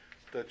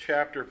the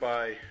chapter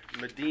by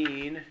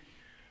Medine,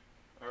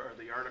 or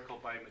the article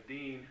by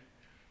Medine,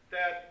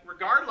 that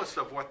regardless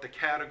of what the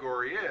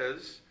category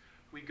is,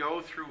 we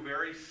go through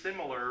very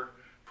similar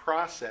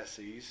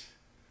processes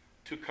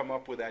to come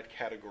up with that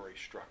category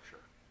structure.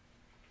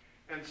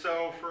 And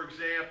so, for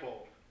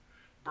example,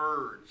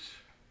 birds.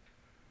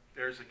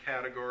 There's a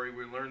category.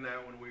 We learned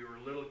that when we were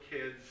little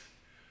kids.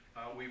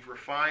 We've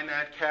refined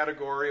that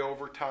category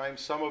over time.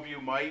 Some of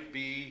you might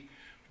be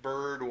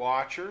bird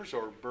watchers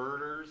or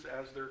birders,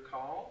 as they're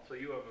called. So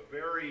you have a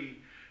very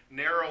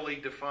narrowly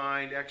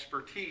defined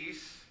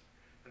expertise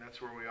And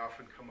that's where we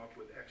often come up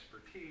with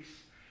expertise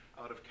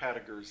out of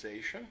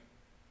categorization.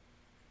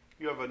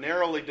 You have a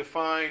narrowly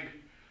defined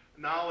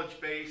knowledge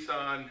base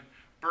on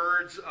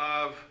birds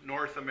of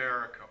North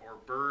America, or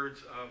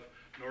birds of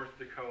North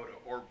Dakota,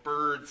 or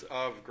birds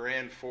of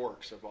Grand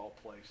Forks, of all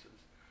places.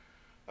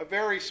 A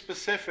very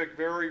specific,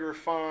 very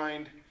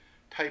refined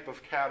type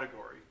of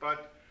category.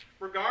 But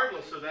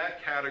regardless of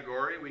that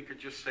category, we could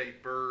just say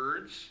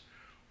birds,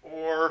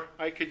 or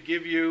I could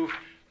give you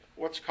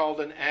what's called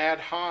an ad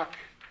hoc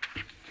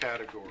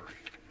category.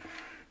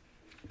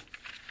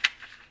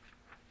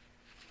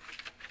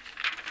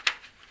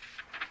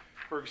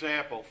 For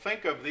example,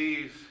 think of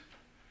these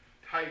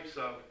types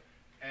of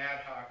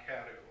ad hoc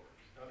categories.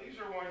 Now, these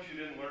are ones you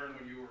didn't learn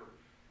when you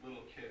were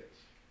little kids.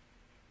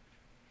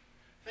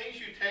 Things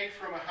you take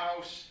from a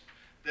house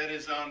that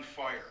is on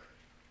fire.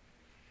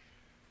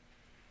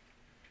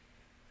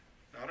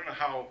 Now, I don't know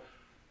how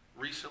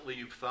recently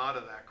you've thought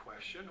of that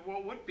question.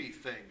 What would be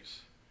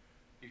things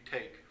you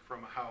take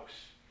from a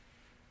house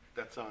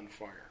that's on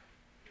fire?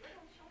 Little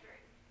children.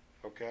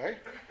 Okay?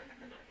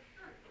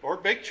 Or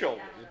big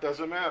children, it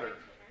doesn't matter.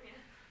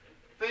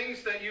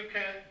 Things that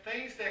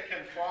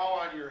can fall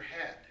on your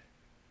head.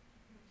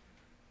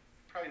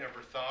 Probably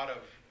never thought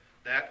of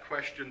that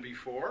question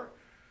before.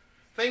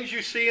 Things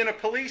you see in a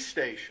police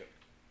station.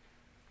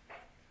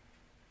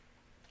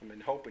 I've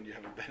been hoping you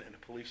haven't been in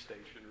a police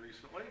station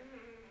recently,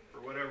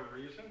 for whatever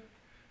reason.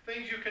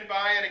 Things you can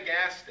buy at a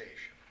gas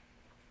station.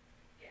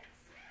 Yes.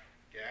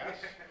 Gas,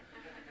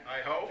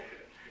 I hope.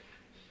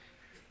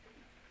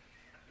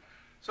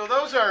 So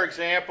those are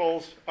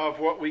examples of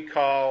what we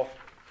call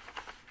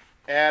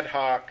ad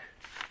hoc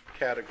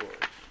categories.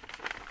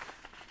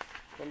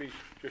 Let me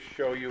just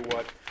show you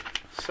what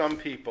some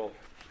people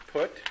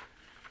put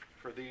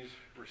for these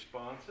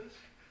responses.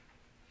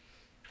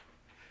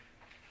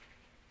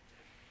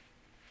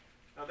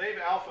 Now they've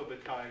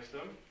alphabetized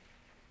them,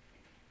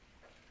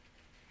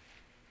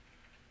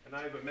 and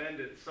I've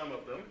amended some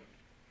of them.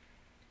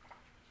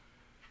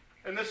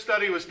 And this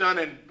study was done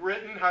in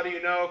Britain. How do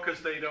you know?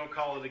 Because they don't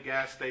call it a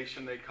gas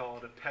station, they call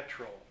it a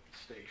petrol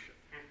station.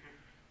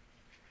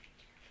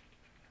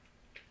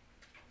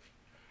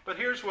 But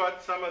here's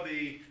what some of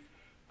the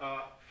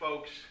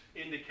folks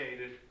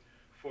indicated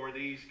for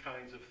these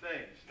kinds of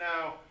things.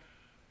 Now,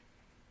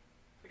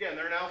 again,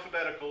 they're in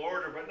alphabetical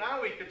order, but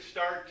now we could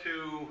start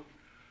to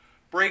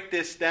break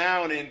this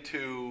down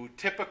into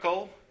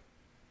typical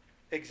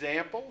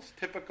examples,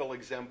 typical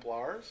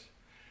exemplars,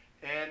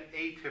 and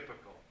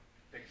atypical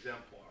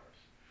exemplars.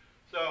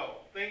 So,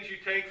 things you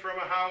take from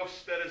a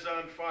house that is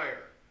on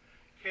fire: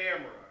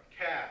 camera,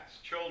 cats,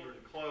 children,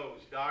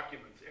 clothes,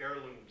 documents,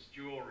 heirlooms,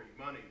 jewelry,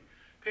 money,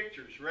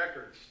 pictures,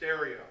 records,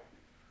 stereo.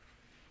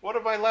 What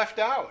have I left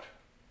out?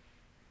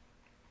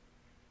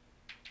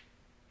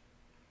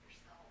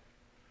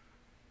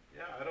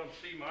 Yeah, I don't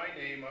see my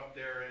name up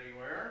there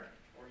anywhere,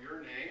 or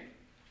your name.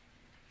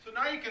 So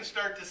now you can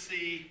start to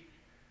see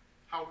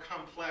how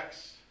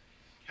complex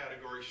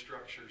category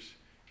structures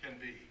can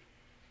be.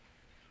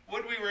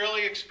 Would we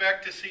really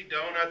expect to see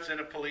donuts in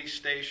a police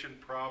station?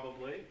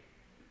 Probably.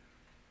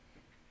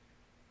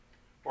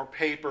 Or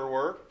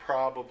paperwork?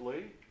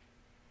 Probably.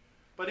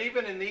 But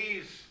even in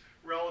these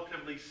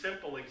relatively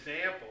simple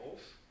examples,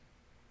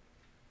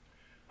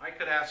 I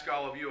could ask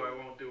all of you, I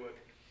won't do it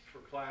for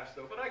class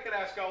though, but I could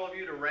ask all of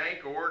you to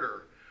rank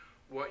order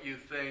what you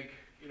think,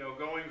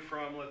 going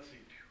from, let's see,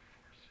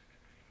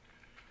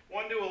 2,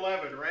 4, 6, 8, 1 to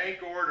 11,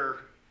 rank order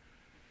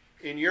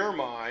in your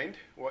mind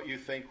what you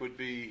think would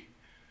be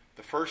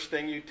the first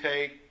thing you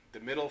take, the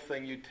middle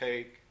thing you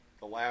take,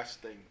 the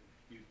last thing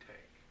you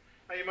take.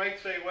 Now you might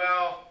say,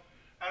 well,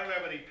 I don't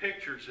have any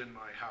pictures in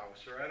my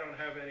house, or I don't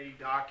have any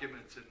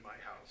documents in my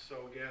house.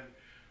 So again,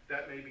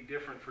 that may be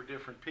different for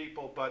different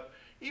people, but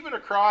even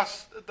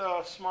across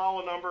the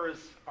small numbers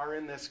are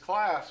in this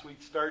class,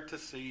 we'd start to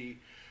see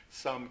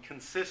some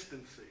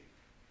consistency.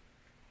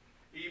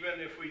 Even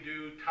if we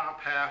do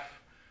top half,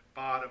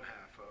 bottom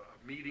half,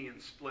 a median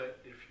split,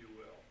 if you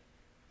will.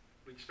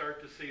 We'd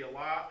start to see a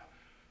lot.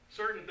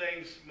 Certain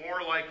things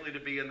more likely to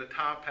be in the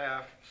top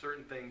half,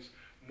 certain things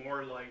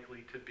more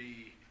likely to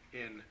be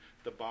in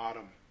the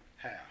bottom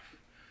half.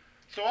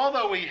 So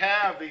although we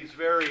have these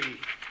very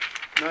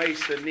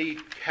nice and neat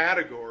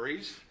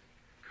categories,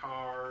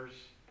 cars,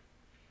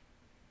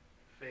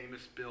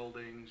 famous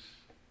buildings,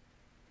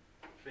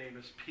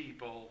 famous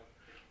people,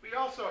 we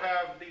also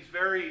have these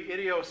very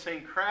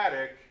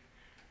idiosyncratic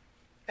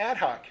ad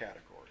hoc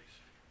categories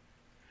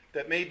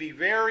that may be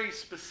very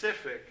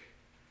specific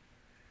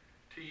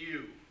to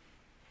you,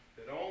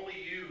 that only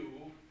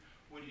you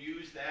would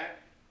use that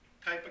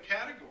type of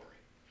category.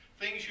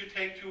 Things you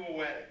take to a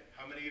wedding.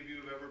 How many of you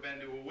have ever been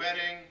to a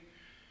wedding?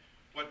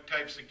 What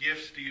types of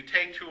gifts do you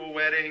take to a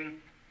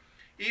wedding?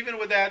 Even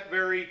with that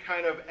very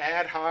kind of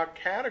ad hoc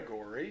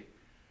category,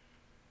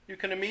 you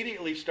can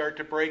immediately start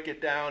to break it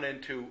down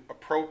into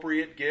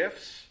appropriate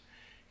gifts,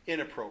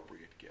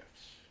 inappropriate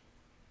gifts.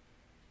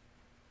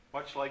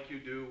 Much like you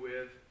do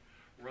with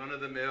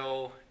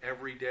run-of-the-mill,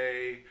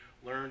 everyday,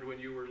 learned when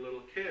you were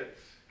little kids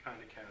kind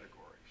of categories.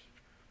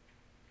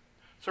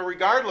 So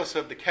regardless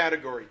of the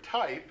category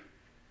type,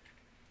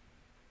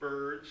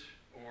 birds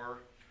or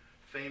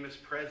famous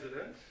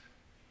presidents,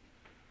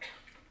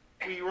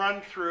 we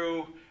run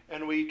through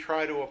and we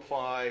try to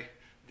apply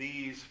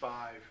these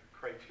 5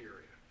 criteria.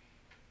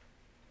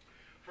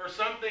 For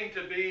something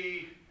to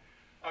be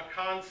a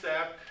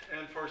concept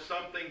and for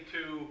something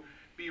to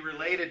be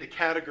related to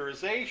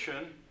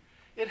categorization,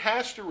 it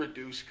has to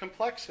reduce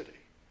complexity.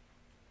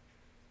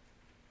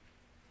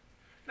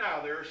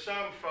 Now, there are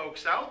some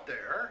folks out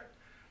there,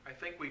 I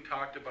think we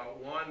talked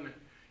about one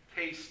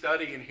case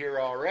study in here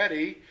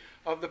already,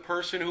 of the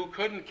person who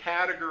couldn't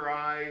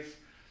categorize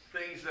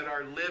things that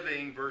are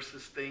living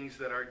versus things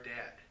that are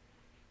dead.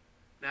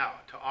 Now,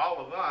 to all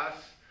of us,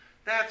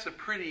 that's a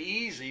pretty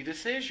easy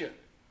decision.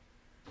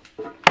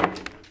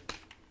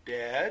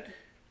 Dead,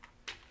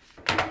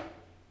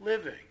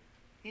 living.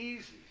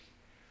 Easy.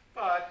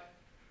 But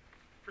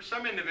for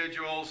some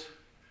individuals,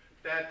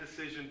 that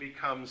decision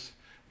becomes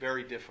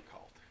very difficult.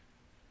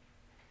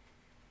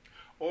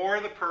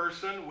 Or the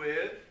person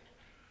with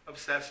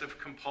obsessive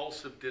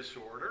compulsive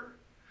disorder,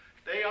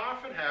 they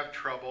often have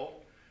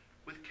trouble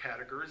with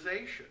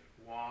categorization.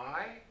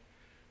 Why?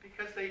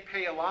 Because they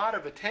pay a lot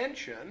of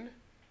attention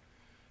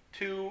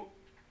to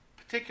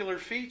particular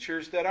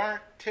features that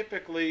aren't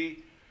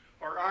typically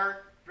or aren't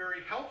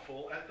very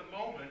helpful at the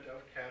moment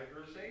of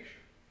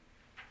categorization.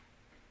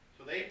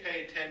 So they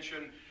pay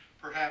attention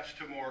perhaps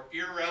to more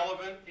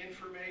irrelevant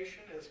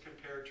information as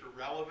compared to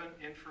relevant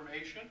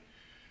information.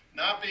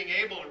 Not being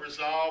able to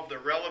resolve the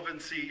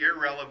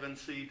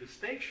relevancy-irrelevancy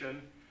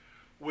distinction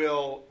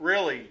will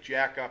really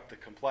jack up the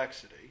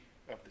complexity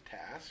of the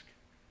task.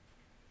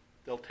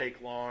 They'll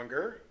take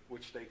longer,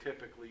 which they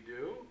typically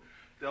do.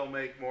 They'll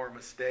make more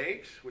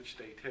mistakes, which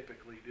they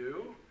typically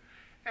do.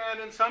 And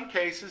in some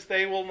cases,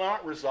 they will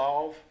not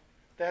resolve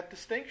that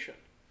distinction.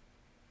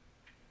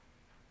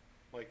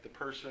 Like the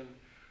person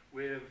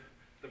with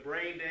the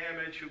brain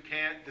damage who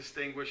can't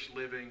distinguish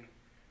living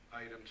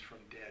items from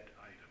dead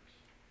items.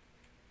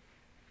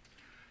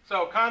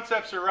 So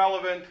concepts are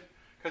relevant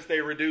because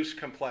they reduce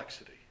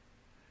complexity.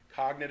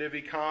 Cognitive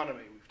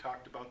economy, we've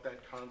talked about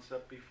that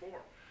concept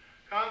before.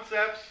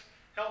 Concepts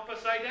help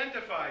us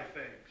identify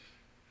things.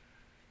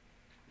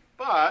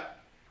 But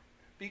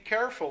be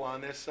careful on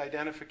this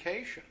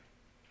identification.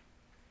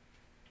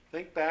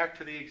 Think back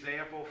to the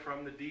example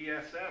from the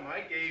DSM.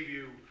 I gave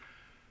you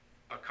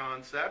a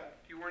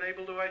concept. You weren't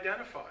able to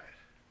identify it.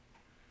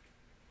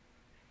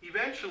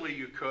 Eventually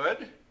you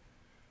could,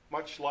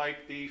 much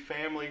like the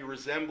family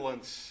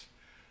resemblance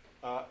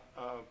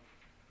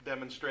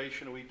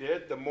demonstration we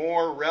did. The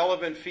more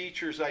relevant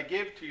features I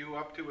give to you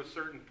up to a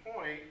certain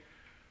point,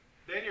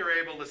 then you're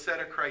able to set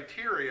a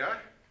criteria,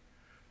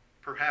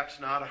 perhaps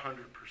not 100%,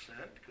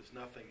 because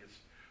nothing is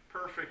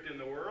perfect in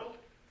the world,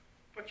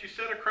 but you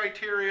set a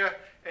criteria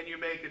and you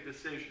make a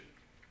decision.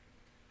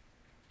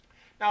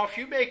 Now, if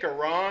you make a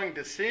wrong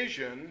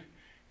decision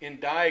in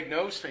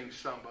diagnosing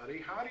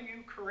somebody, how do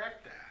you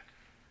correct that?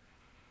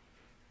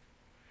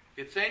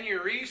 It's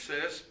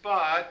enuresis,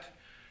 but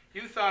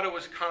you thought it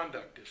was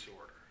conduct disorder.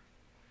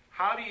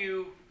 How do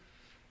you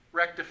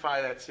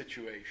rectify that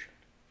situation?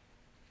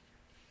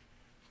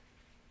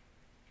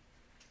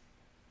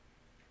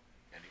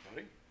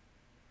 Anybody?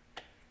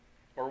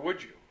 Or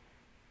would you?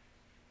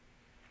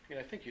 I mean,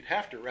 I think you'd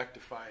have to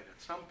rectify it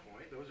at some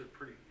point. Those are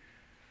pretty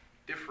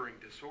differing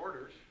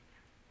disorders.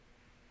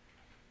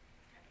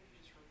 I think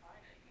you just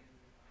refine it. You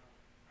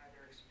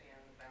either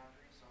expand the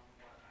boundaries on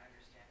what I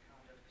understand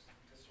conduct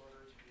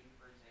disorder to be,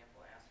 for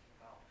example, asking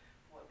about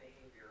what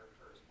behavior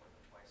occurs more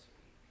than twice a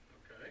week.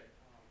 Okay.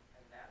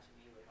 And that to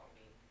me would help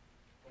me,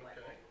 the light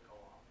bulb would go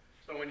off.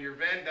 So in your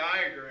Venn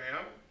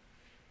diagram,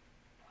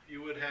 you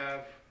would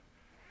have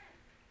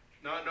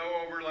not no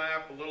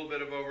overlap, a little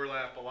bit of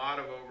overlap, a lot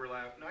of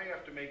overlap. Now you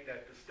have to make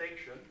that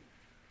distinction.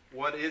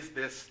 What is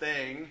this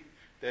thing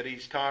that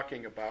he's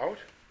talking about?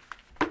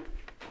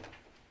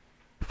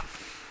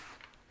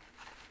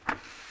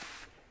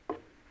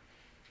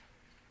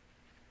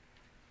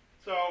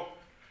 So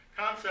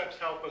concepts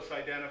help us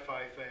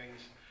identify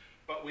things,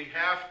 but we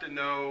have to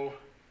know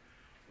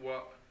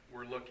what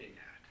we're looking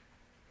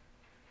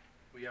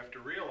at. We have to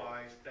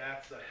realize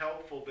that's a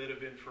helpful bit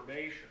of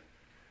information.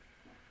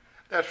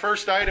 That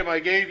first item I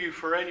gave you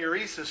for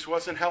enuresis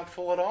wasn't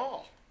helpful at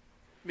all.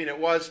 I mean, it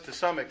was to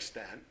some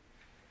extent.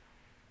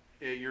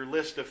 Your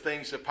list of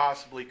things that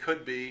possibly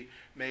could be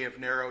may have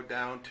narrowed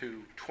down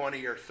to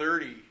 20 or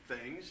 30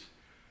 things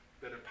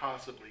that it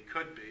possibly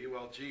could be.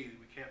 Well, gee,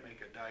 we can't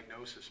make a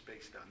diagnosis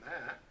based on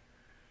that.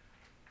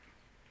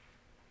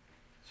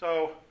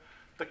 So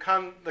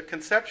the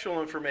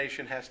conceptual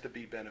information has to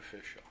be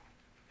beneficial,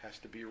 has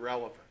to be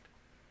relevant.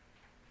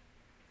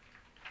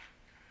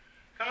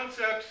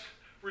 Concepts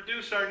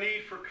reduce our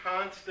need for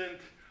constant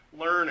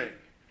learning.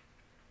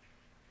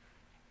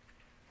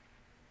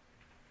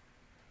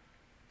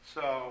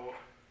 So,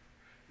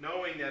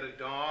 knowing that a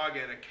dog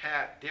and a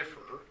cat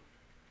differ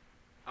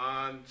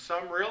on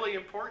some really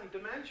important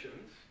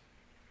dimensions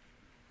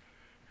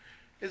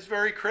is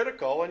very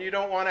critical, and you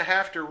don't want to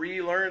have to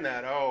relearn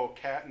that. Oh,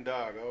 cat and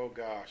dog, oh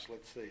gosh,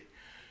 let's see.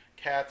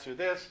 cats are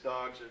this,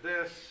 dogs are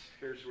this,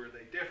 here's where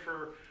they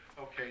differ.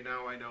 Okay,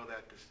 now I know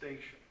that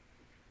distinction.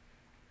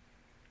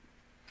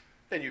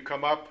 Then you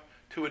come up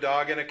to a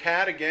dog and a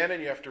cat again,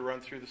 and you have to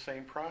run through the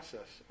same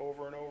process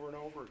over and over and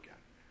over again.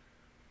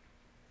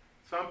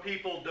 Some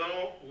people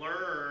don't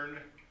learn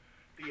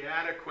the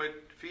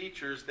adequate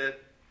features that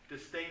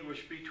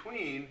distinguish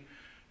between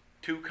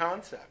two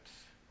concepts,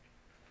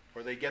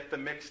 or they get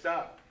them mixed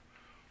up,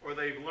 or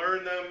they've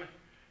learned them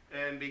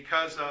and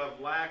because of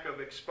lack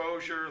of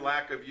exposure,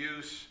 lack of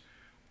use,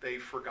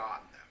 they've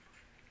forgotten them.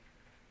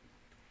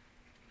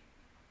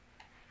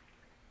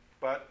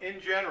 But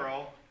in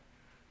general,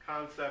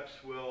 concepts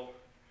will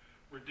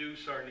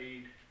reduce our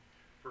need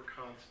for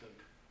constant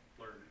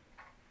learning.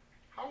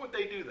 How would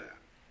they do that?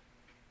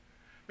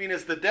 I mean,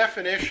 is the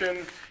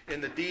definition in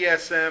the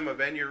DSM of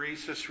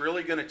enuresis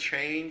really going to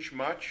change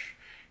much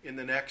in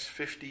the next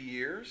 50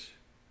 years?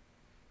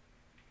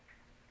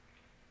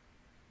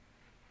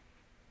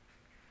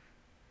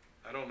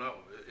 I don't know.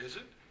 Is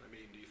it? I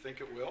mean, do you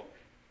think it will?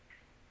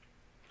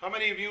 How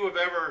many of you have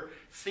ever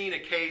seen a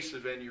case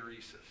of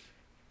enuresis?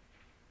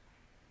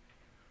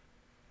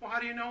 Well, how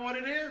do you know what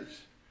it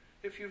is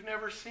if you've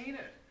never seen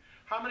it?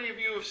 How many of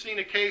you have seen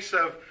a case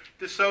of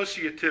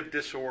dissociative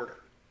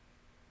disorder,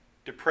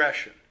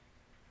 depression,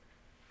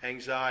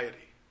 anxiety?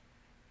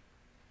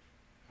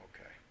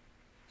 Okay.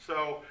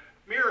 So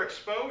mere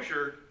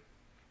exposure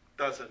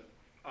doesn't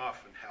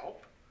often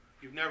help.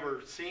 You've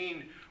never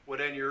seen what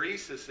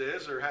enuresis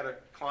is or had a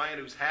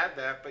client who's had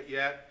that, but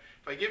yet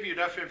if I give you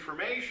enough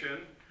information,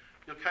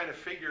 you'll kind of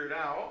figure it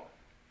out.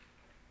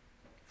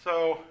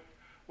 So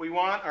we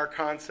want our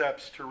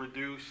concepts to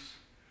reduce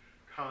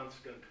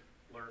constant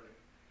learning.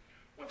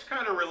 What's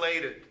kind of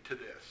related to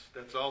this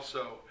that's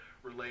also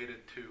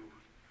related to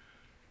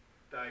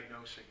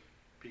diagnosing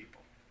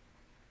people?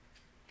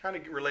 Kind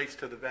of relates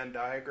to the Venn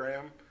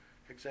diagram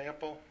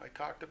example I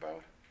talked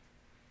about.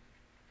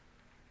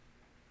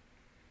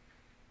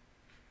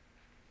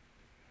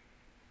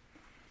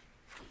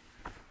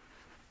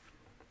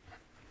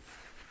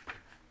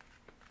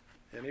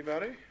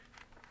 Anybody?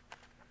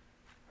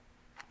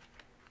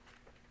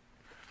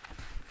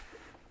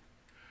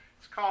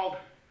 It's called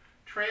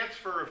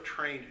transfer of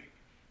training.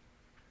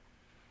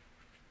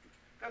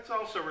 That's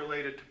also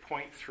related to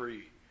point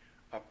 3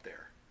 up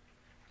there.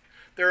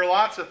 There are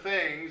lots of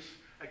things.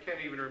 I can't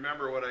even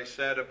remember what I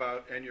said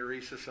about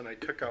enuresis, and I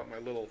took out my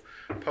little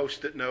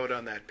post-it note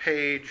on that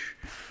page.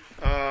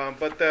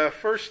 But the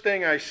first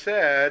thing I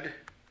said,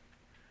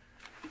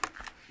 let's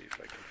see if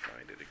I can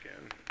find it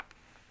again.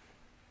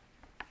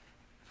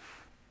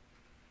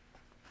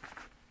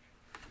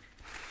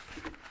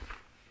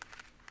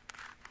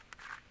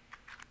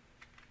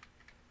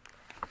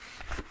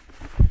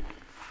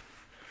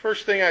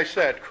 First thing I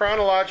said,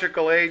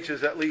 chronological age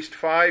is at least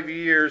 5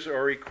 years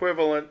or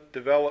equivalent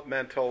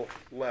developmental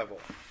level.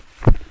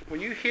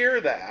 When you hear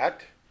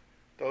that,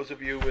 those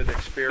of you with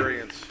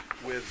experience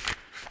with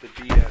the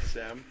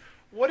DSM,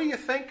 what do you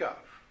think of?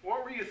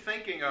 What were you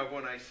thinking of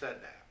when I said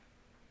that?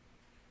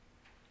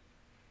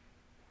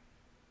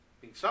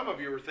 I mean, some of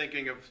you were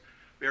thinking of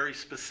very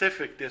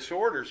specific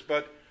disorders,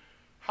 but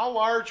how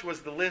large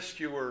was the list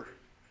you were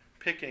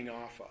picking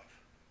off of?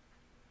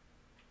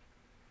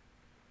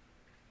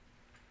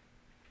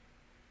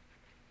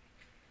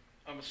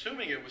 I'm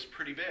assuming it was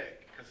pretty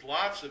big, because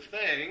lots of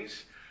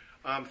things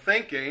I'm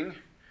thinking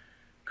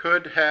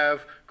could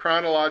have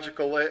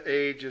chronological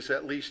age is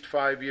at least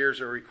 5 years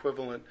or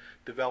equivalent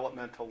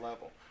developmental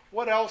level.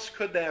 What else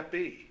could that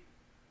be?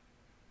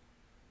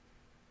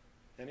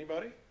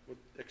 Anybody with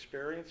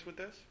experience with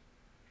this?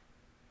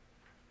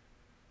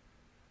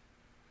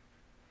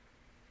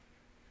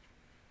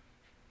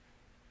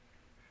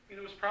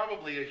 It was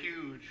probably a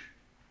huge,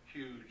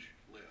 huge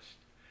list.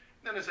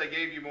 And then as I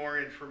gave you more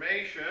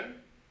information,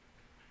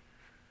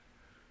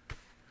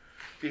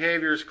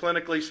 behavior is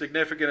clinically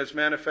significant as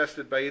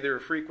manifested by either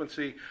a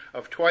frequency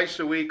of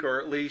twice a week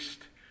or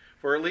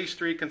for at least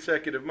 3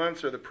 consecutive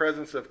months, or the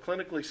presence of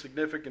clinically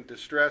significant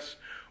distress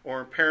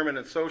or impairment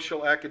in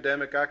social,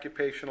 academic,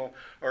 occupational,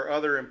 or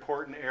other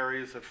important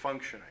areas of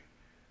functioning.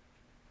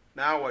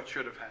 Now what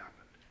should have happened?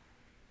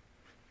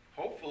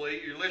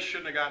 Hopefully, your list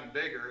shouldn't have gotten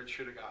bigger, it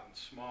should have gotten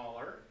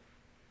smaller.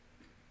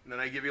 And then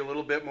I give you a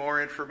little bit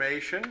more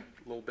information,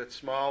 a little bit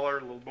smaller,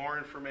 a little more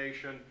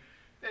information.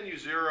 Then you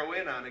zero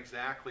in on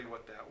exactly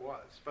what that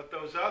was. But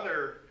those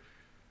other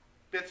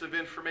bits of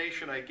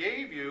information I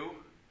gave you,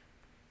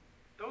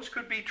 those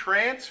could be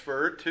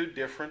transferred to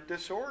different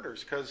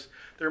disorders, because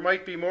there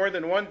might be more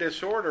than one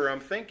disorder, I'm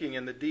thinking,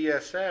 in the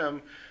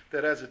DSM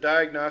that has a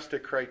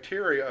diagnostic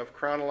criteria of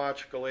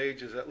chronological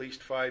age is at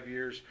least 5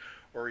 years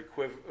or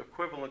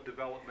equivalent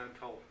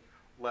developmental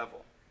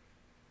level.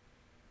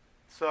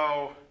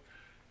 So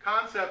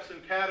concepts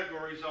and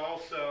categories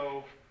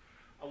also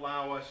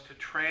allow us to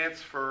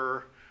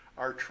transfer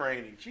our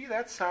training. Gee,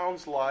 that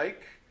sounds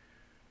like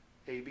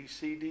A, B,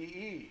 C, D,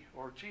 E.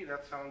 Or gee,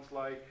 that sounds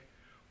like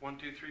 1,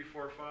 2, 3,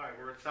 4, 5.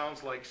 Or it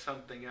sounds like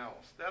something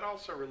else. That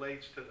also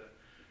relates to the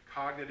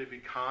cognitive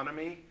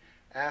economy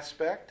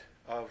aspect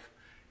of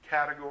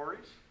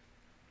categories.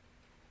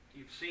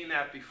 You've seen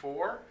that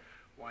before.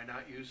 Why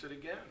not use it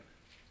again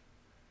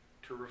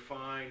to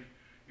refine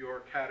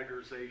your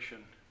categorization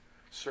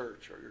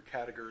search or your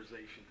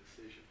categorization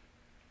decision?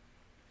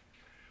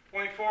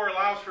 Point 4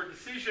 allows for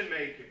decision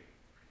making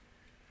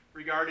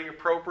regarding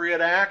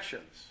appropriate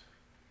actions.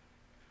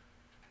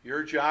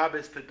 Your job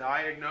is to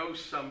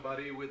diagnose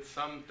somebody with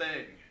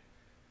something.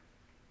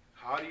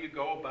 How do you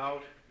go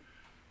about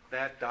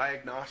that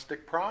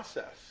diagnostic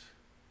process?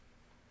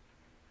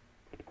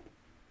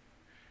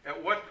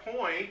 At what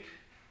point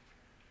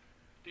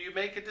do you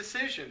make a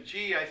decision?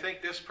 Gee, I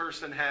think this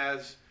person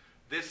has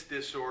this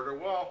disorder.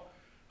 Well,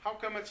 how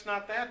come it's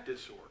not that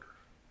disorder?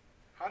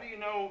 How do you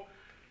know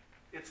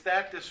it's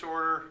that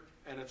disorder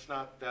and it's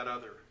not that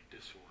other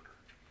disorder?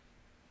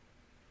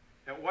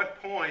 At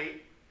what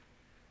point,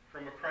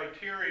 from a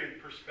criterion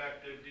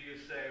perspective, do you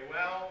say,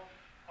 well,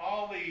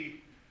 all the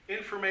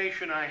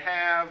information I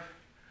have,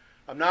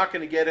 I'm not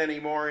going to get any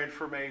more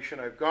information.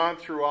 I've gone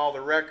through all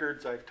the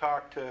records. I've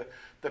talked to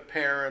the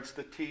parents,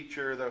 the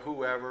teacher, the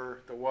whoever,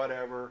 the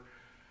whatever.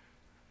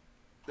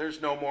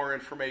 There's no more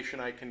information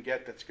I can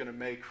get that's going to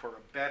make for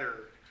a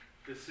better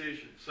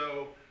decision.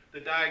 So the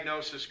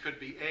diagnosis could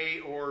be A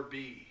or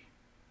B.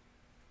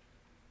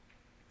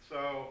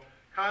 So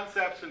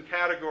concepts and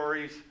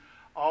categories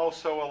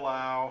also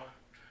allow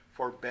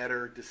for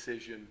better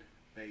decision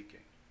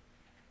making.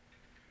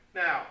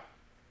 Now,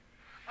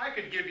 I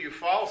could give you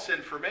false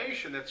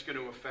information that's going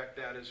to affect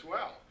that as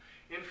well.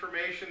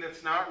 Information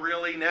that's not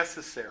really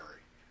necessary.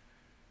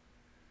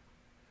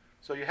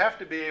 So you have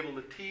to be able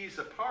to tease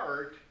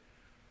apart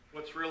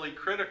what's really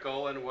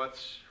critical and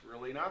what's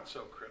really not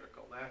so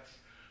critical. That's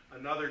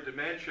another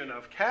dimension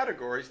of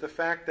categories, the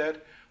fact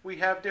that we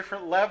have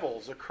different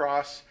levels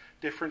across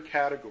different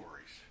categories.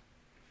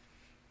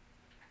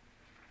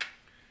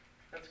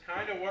 That's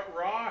kind of what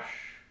Rosh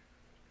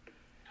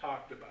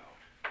talked about.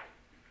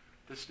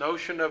 This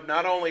notion of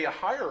not only a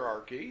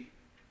hierarchy,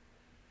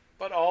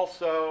 but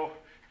also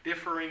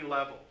differing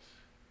levels.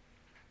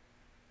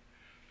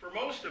 For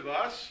most of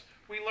us,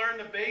 we learn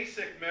the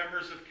basic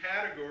members of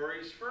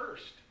categories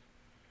first.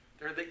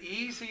 They're the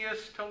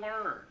easiest to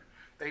learn.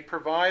 They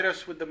provide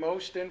us with the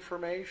most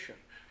information,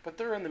 but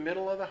they're in the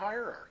middle of the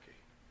hierarchy.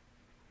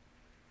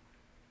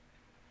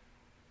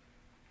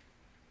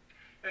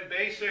 And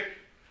basic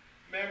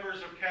members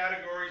of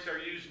categories are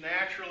used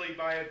naturally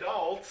by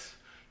adults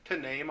to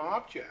name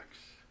objects.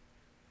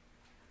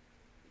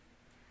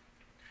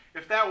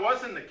 If that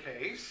wasn't the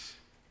case,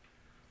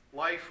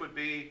 life would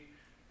be,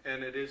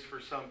 and it is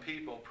for some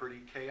people, pretty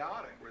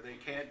chaotic, where they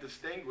can't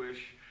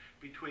distinguish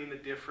between the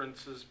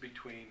differences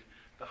between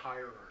the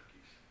hierarchies.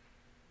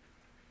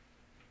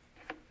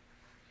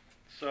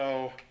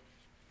 So,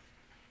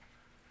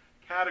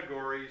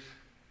 categories,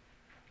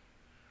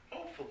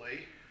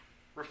 hopefully,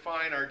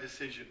 refine our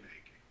decision making.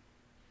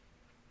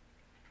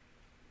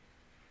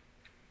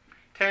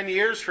 10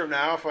 years from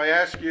now, if I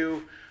ask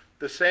you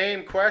the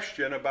same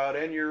question about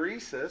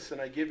enuresis,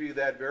 and I give you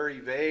that very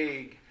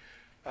vague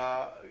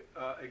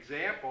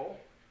example,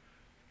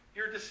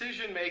 your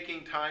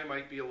decision-making time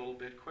might be a little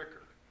bit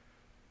quicker.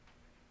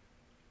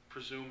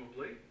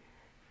 Presumably.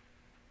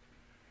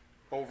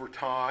 Over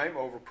time,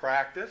 over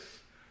practice.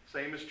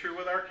 Same is true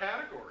with our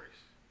categories.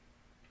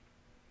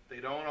 They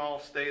don't all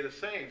stay the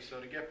same. So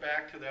to get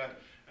back to that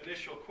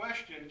initial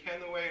question,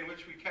 can the way in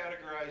which we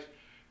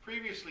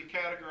previously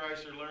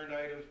categorized or learned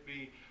items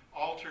be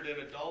altered in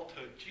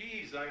adulthood?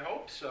 Geez, I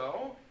hope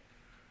so.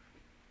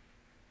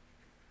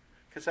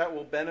 Because that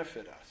will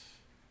benefit us,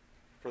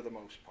 for the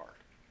most part,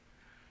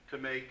 to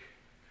make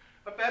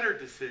a better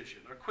decision,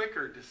 a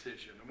quicker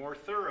decision, a more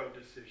thorough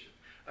decision,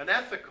 an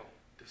ethical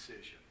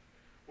decision,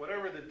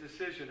 whatever the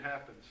decision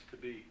happens to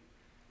be.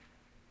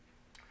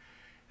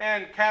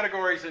 And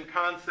categories and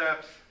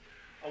concepts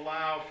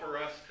allow for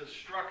us to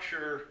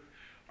structure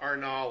our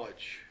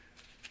knowledge.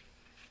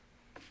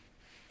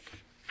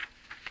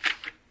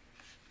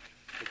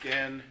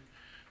 Again,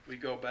 we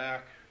go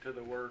back to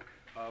the work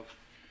of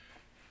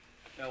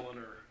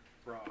Eleanor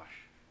Rosh,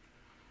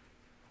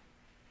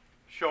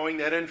 showing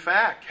that in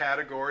fact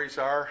categories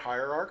are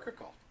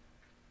hierarchical,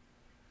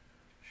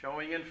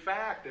 showing in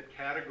fact that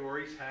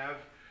categories have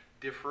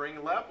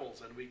differing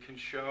levels, and we can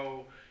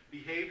show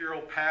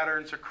behavioral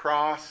patterns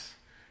across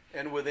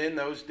and within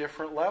those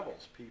different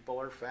levels. People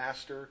are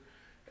faster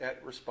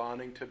at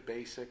responding to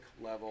basic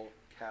level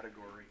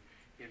category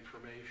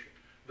information.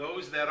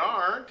 Those that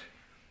aren't,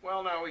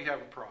 well, now we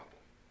have a problem.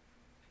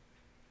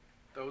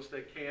 Those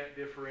that can't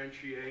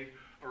differentiate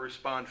or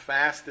respond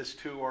fastest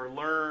to or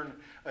learn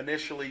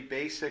initially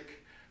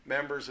basic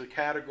members of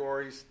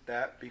categories,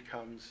 that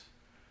becomes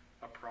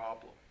a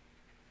problem.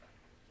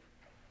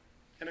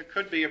 And it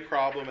could be a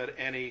problem at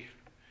any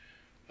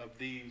of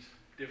these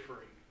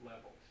differing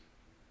levels.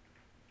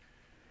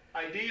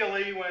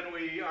 Ideally, when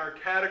we are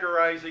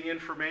categorizing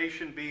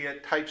information, be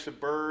it types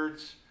of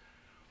birds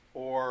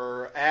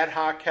or ad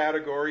hoc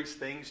categories,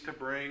 things to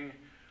bring,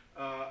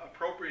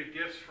 appropriate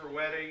gifts for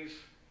weddings,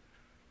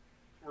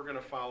 we're going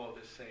to follow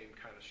this same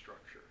kind of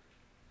structure.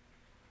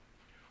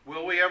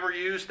 Will we ever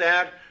use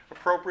that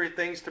appropriate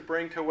things to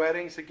bring to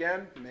weddings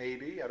again?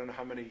 Maybe. I don't know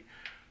how many,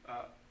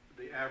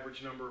 the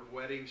average number of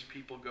weddings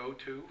people go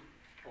to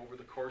over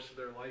the course of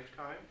their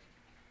lifetime.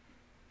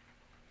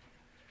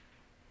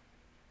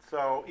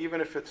 So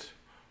even if it's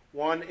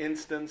one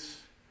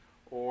instance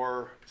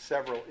or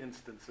several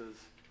instances,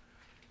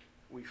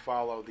 we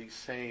follow these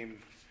same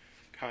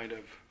kind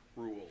of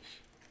rules.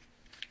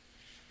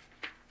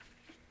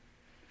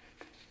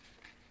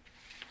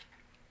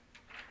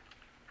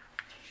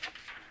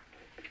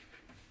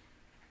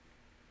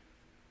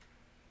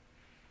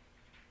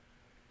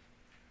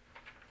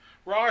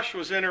 Rosh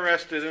was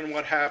interested in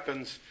what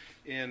happens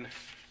in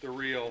the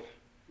real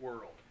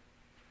world.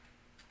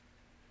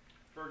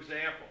 For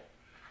example,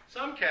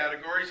 some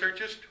categories are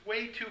just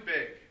way too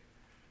big.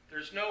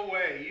 There's no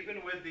way,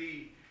 even with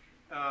the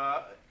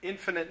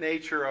infinite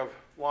nature of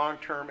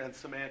long-term and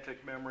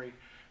semantic memory,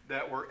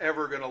 that we're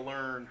ever going to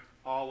learn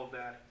all of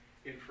that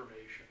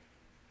information.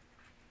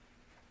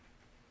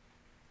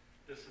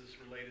 This is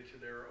related to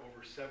there are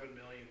over 7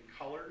 million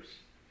colors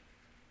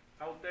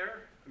out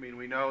there. I mean,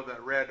 we know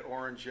that red,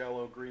 orange,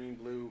 yellow, green,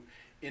 blue,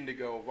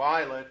 indigo,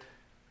 violet,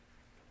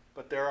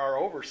 but there are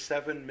over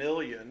 7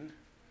 million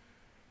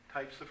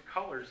types of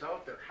colors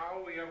out there. How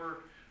are we ever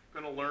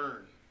going to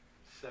learn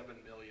 7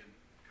 million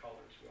colors?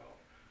 Well,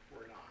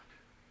 we're not.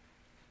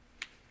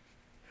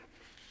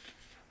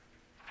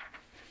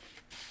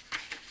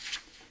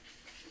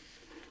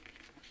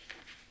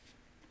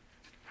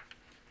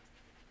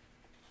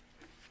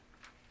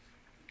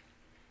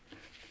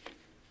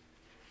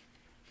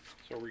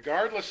 So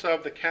regardless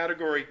of the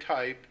category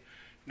type,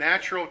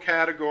 natural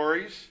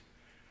categories,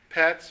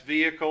 pets,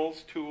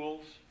 vehicles,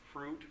 tools,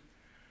 fruit,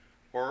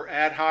 or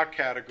ad hoc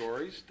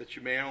categories that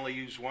you may only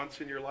use once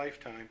in your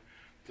lifetime,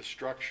 the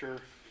structure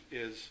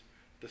is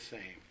the same.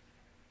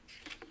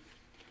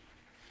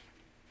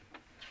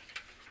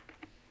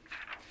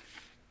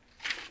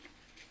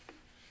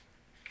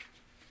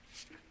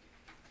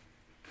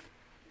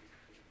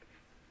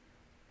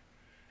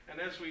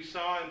 And as we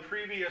saw in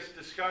previous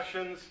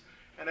discussions,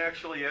 and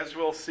actually as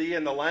we'll see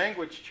in the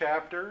language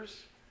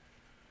chapters,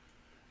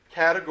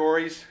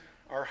 categories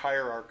are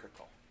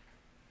hierarchical.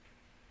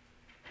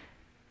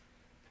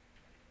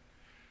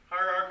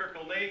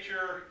 Hierarchical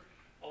nature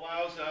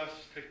allows us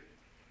to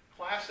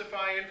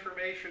classify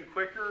information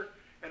quicker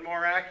and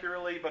more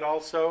accurately, but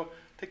also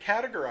to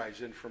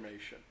categorize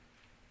information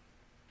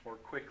more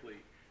quickly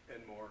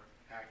and more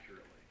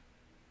accurately.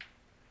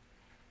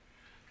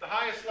 The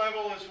highest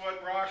level is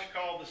what Rosh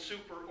called the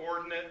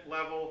superordinate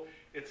level.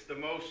 It's the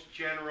most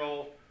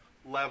general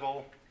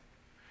level.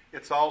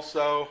 It's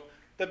also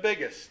the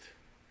biggest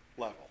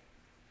level.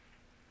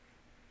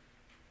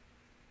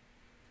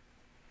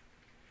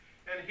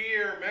 And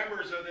here,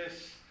 members of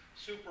this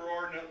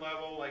superordinate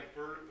level, like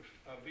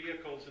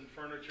vehicles and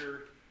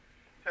furniture,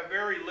 have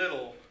very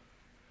little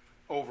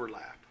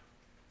overlap.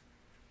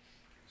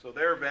 So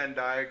their Venn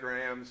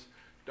diagrams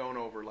don't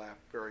overlap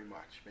very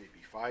much, maybe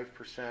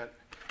 5%,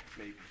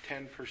 maybe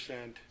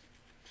 10%.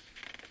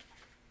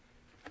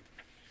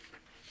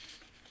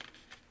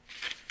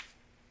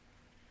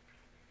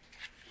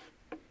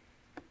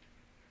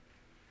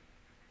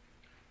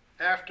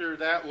 After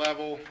that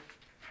level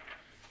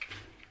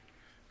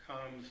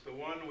comes the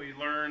one we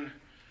learn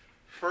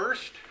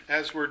first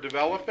as we're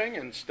developing,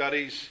 and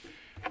studies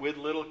with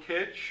little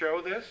kids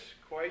show this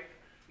quite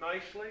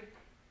nicely.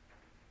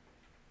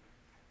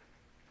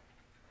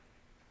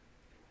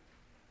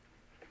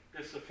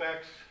 This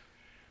affects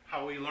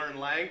how we learn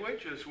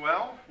language as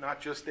well, not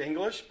just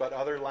English, but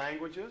other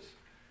languages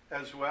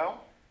as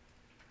well.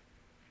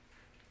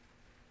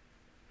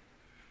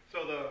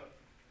 So the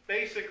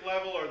basic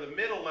level or the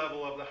middle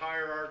level of the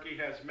hierarchy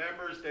has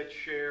members that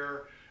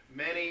share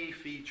many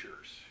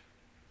features.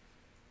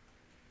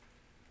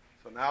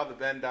 So now the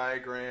Venn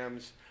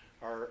diagrams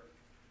are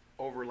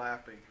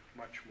overlapping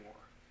much more.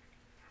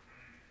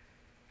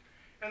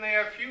 And they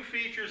have few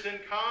features in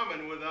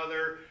common with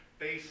other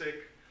basic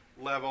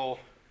level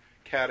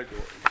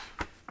categories.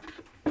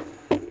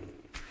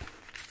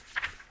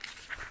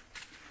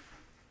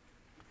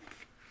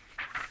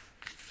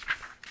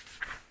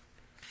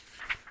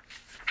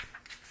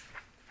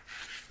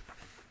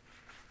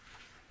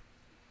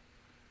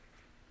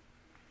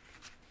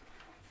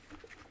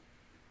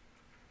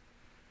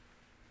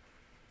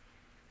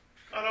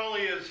 Not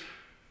only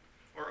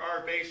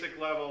are basic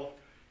level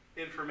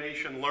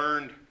information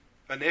learned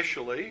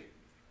initially,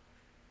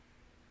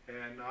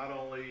 and not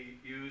only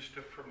used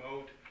to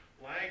promote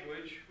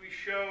language, we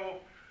show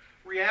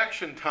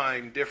reaction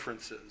time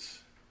differences.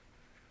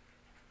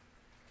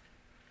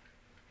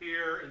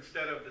 Here,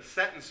 instead of the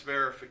sentence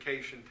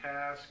verification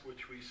task,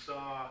 which we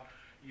saw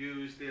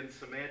used in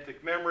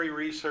semantic memory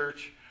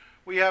research,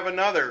 we have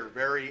another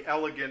very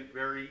elegant,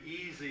 very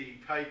easy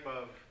type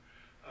of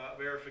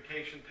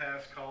verification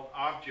task called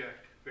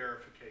object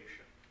verification.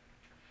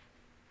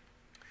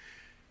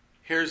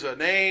 Here's a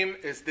name.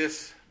 Is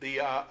this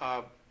the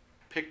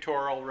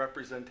pictorial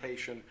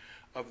representation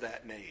of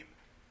that name?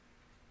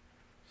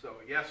 So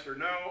yes or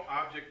no,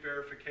 object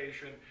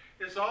verification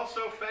is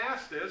also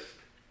fastest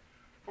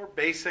for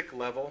basic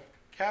level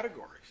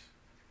categories.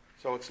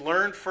 So it's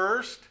learned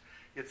first,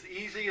 it's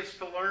easiest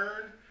to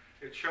learn,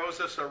 it shows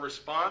us a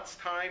response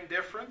time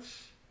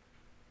difference,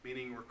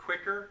 meaning we're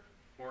quicker,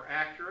 more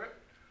accurate,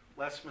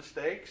 less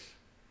mistakes.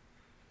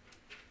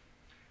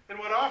 And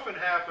what often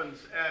happens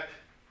at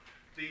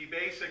the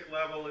basic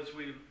level is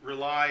we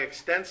rely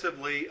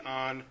extensively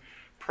on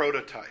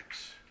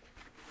prototypes.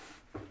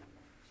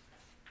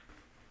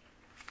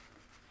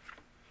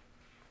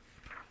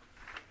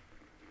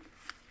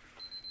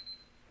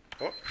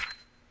 Oh,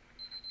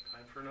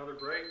 time for another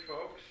break,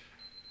 folks.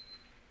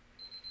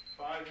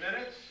 5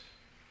 minutes.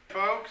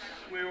 Folks,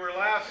 we were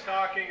last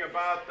talking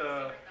about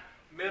the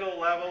middle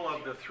level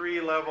of the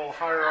 3-level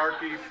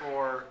hierarchy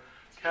for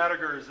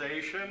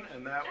categorization,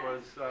 and that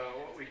was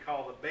what we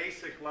call the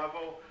basic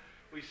level.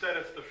 We said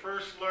it's the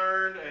first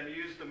learned and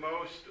used the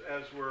most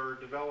as we're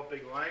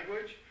developing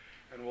language,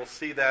 and we'll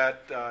see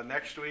that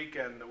next week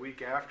and the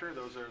week after.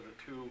 Those are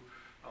the 2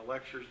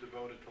 lectures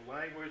devoted to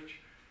language.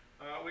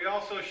 We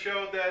also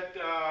showed that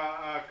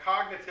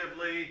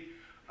cognitively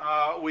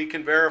we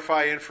can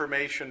verify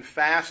information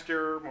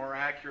faster, more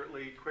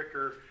accurately,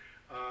 quicker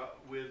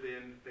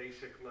within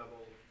basic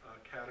level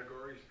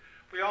categories.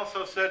 We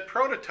also said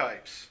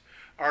prototypes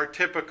are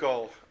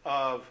typical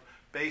of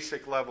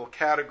basic level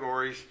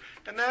categories,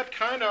 and that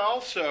kind of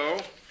also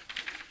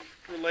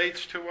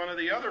relates to one of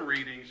the other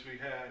readings we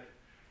had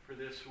for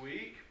this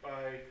week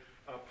by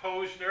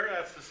Posner.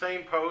 That's the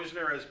same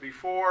Posner as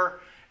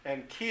before,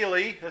 and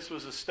Keeley. This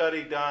was a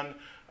study done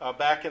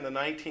back in the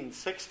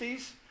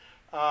 1960s.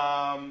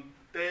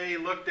 They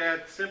looked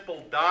at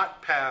simple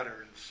dot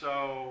patterns,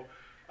 so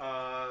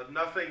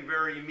nothing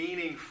very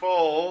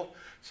meaningful,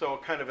 so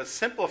kind of a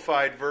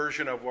simplified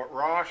version of what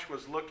Roche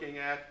was looking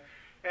at.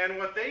 And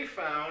what they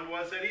found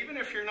was that even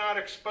if you're not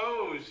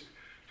exposed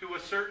to a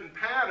certain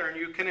pattern,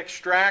 you can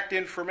extract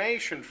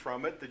information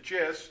from it, the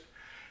gist,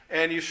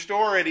 and you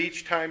store it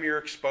each time you're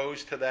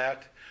exposed to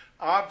that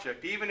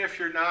object, even if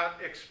you're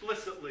not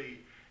explicitly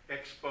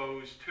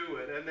exposed to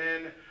it. And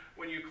then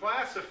when you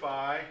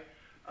classify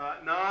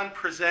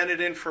non-presented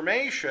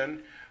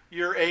information,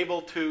 you're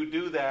able to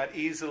do that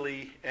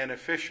easily and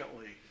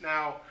efficiently.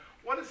 Now,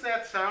 what does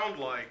that sound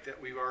like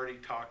that we've already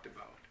talked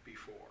about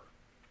before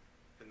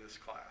in this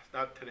class?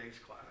 Not today's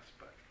class,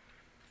 but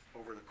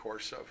over the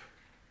course of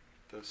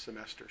the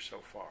semester so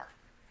far.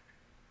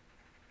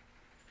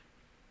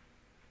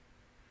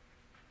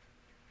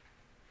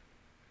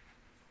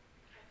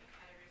 I think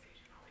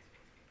categorization always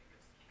makes me think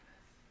of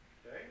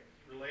schemas. Okay,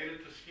 related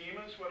to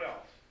schemas, what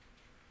else?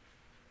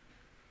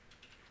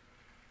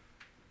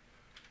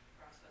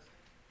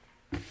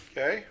 Processing.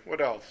 Okay, what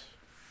else?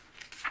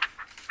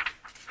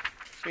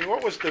 I mean,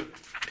 what was the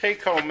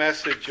take-home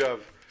message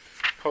of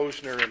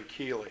Posner and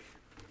Keeley?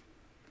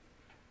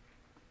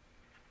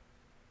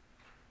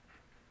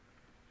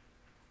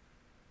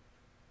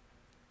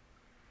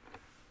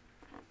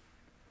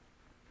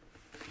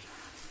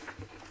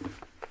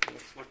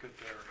 Let's look at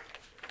their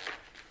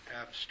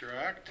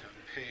abstract on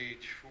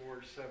page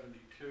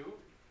 472.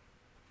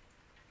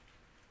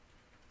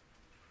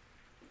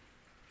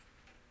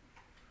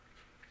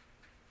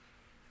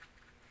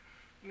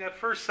 And that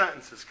first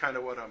sentence is kind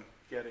of what I'm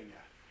getting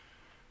at.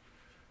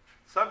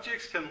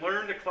 Subjects can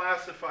learn to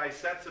classify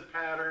sets of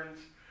patterns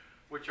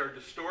which are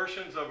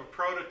distortions of a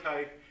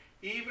prototype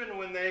even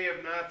when they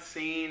have not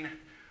seen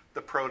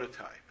the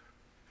prototype.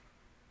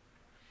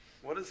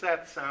 What does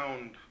that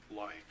sound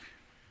like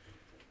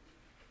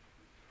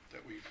that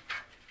we've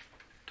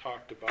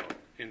talked about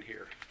in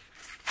here?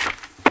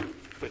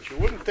 That you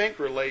wouldn't think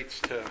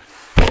relates to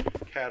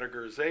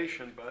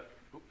categorization, but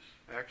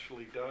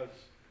actually does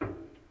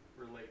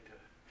relate to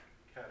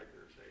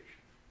categorization.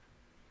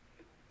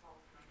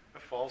 A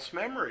false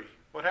memory.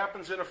 What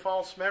happens in a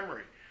false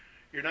memory?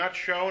 You're not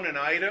shown an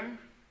item,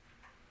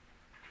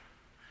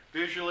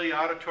 visually,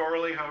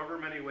 auditorily, however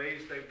many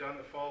ways they've done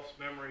the false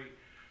memory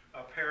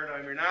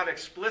paradigm. You're not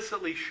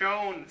explicitly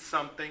shown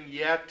something,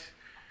 yet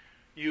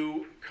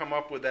you come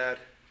up with that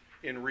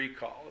in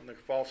recall. In the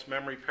false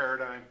memory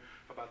paradigm,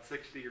 about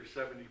 60 or 70%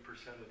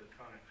 of the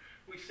time.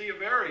 We see a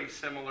very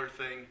similar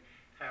thing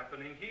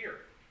happening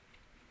here.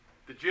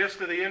 The gist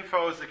of the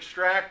info is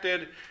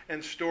extracted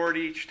and stored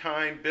each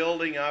time,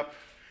 building up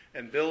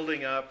and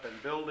building up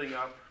and building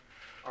up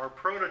our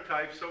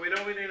prototype, so we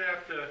don't even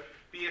have to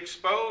be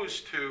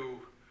exposed to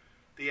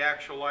the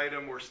actual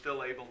item. We're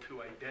still able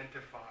to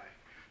identify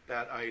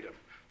that item.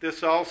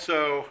 This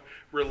also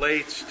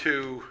relates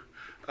to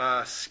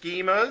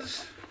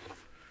schemas,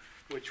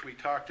 which we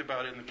talked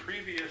about in the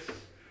previous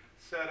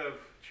set of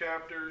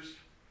chapters,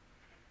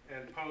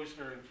 and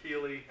Posner and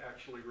Keeley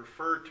actually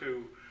refer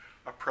to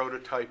a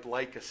prototype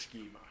like a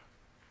schema.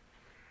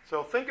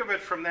 So think of it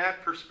from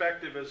that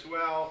perspective as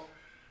well.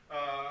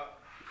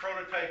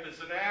 Prototype is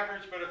an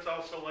average, but it's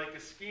also like a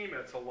schema.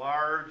 It's a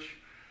large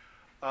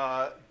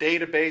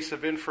database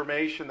of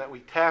information that we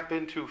tap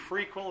into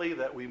frequently,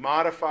 that we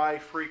modify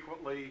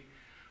frequently.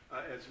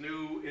 As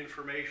new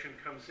information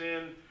comes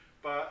in,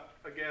 But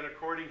again,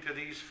 according to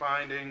these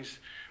findings,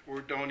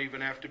 we don't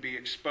even have to be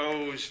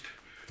exposed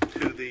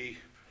to the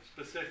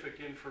specific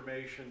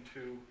information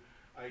to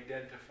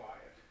identify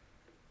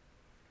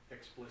it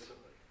explicitly.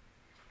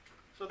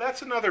 So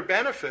that's another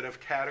benefit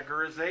of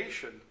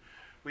categorization.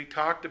 We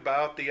talked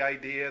about the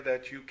idea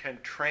that you can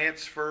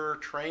transfer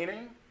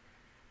training.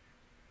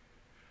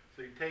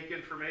 So you take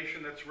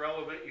information that's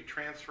relevant, you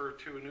transfer it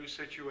to a new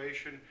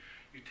situation.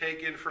 You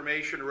take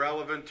information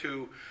relevant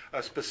to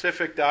a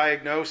specific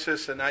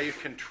diagnosis, and now you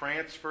can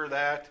transfer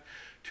that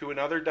to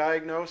another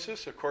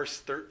diagnosis. Of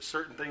course,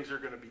 certain things are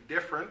going to be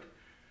different,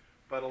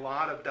 but a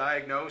lot of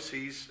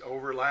diagnoses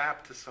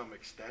overlap to some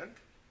extent.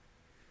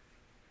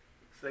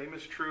 Same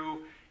is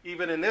true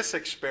even in this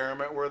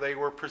experiment where they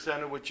were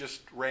presented with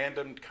just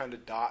random kind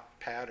of dot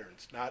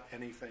patterns, not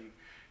anything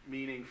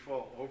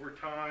meaningful. Over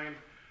time,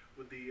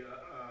 with the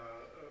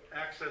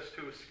access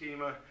to a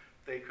schema,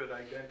 they could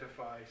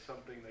identify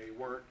something they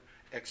weren't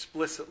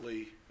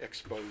explicitly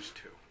exposed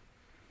to.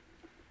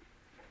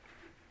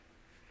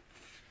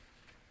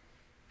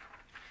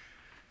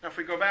 Now, if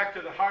we go back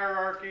to the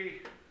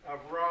hierarchy of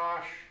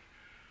Roche,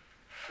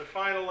 the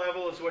final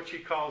level is what she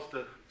calls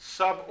the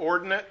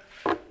subordinate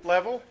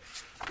level.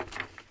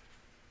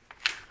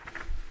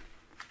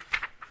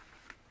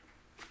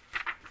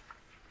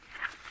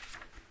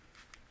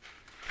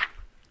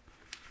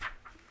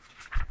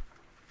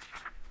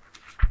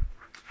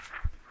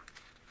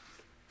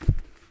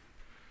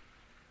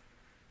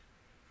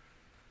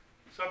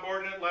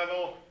 Subordinate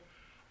level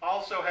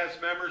also has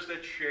members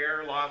that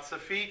share lots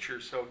of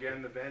features. So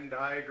again, the Venn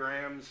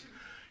diagrams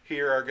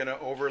here are going to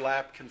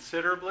overlap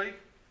considerably.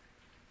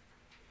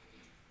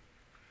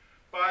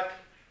 But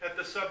at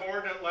the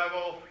subordinate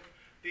level,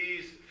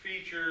 these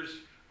features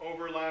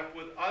overlap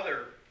with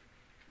other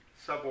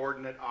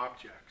subordinate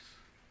objects.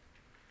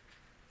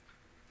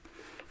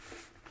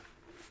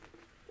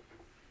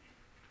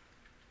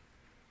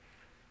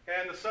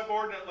 And the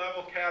subordinate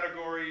level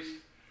categories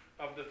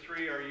of the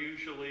three are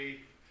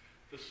usually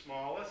the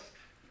smallest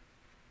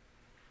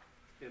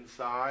in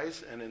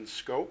size and in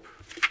scope.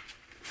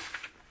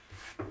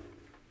 And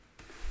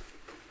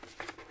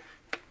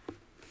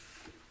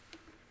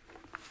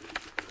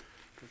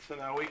so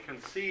now we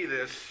can see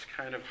this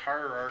kind of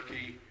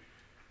hierarchy,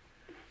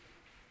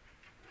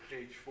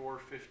 page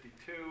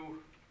 452.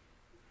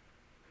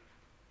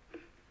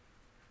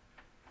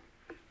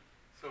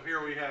 So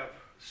here we have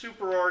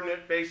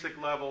superordinate,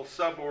 basic level,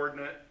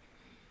 subordinate.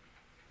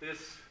 This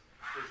is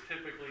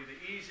typically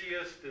the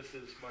easiest. This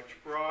is much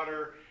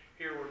broader.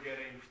 Here we're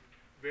getting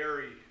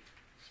very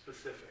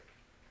specific.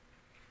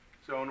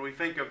 So when we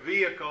think of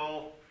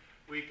vehicle,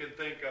 we can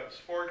think of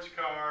sports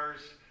cars.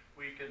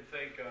 We can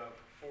think of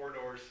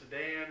four-door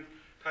sedan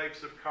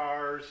types of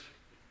cars.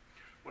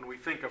 When we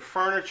think of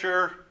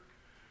furniture,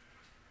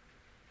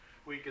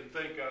 we can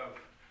think of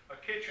a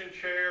kitchen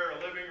chair, a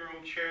living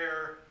room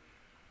chair.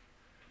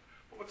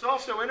 But what's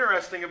also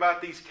interesting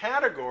about these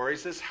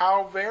categories is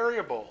how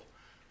variable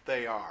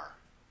they are.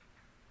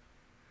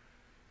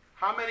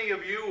 How many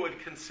of you would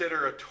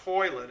consider a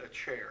toilet a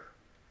chair?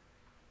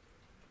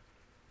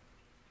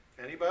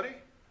 Anybody?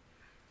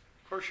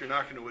 Of course, you're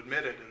not going to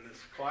admit it in this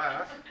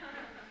class.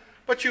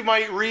 But you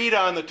might read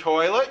on the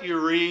toilet. You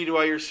read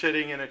while you're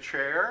sitting in a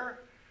chair.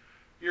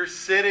 You're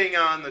sitting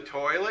on the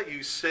toilet.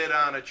 You sit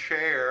on a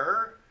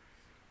chair.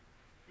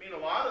 I mean,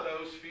 a lot of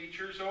those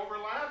features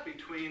overlap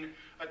between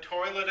a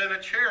toilet and a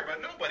chair,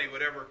 but nobody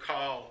would ever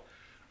call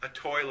a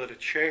toilet a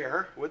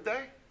chair, would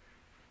they?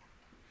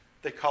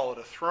 They call it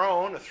a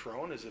throne. A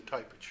throne is a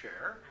type of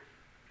chair.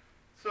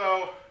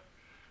 So,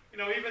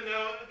 even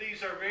though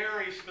these are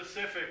very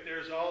specific,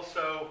 there's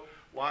also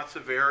lots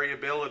of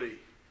variability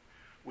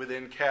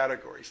within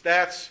categories.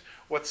 That's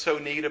what's so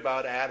neat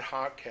about ad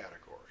hoc categories.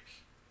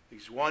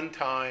 These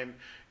one-time,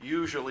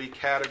 usually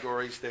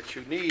categories that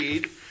you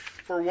need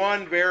for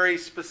one very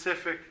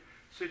specific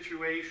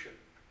situation.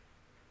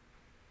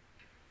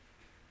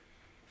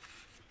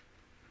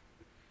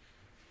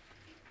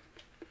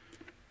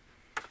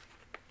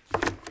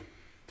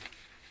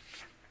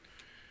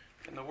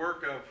 In the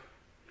work of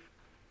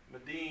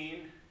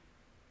Medine,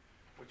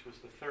 which was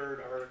the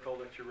third article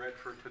that you read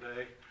for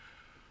today,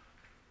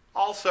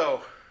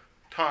 also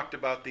talked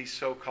about these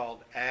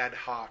so-called ad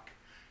hoc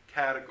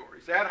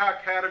categories. Ad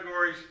hoc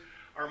categories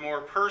are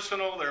more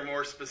personal, they're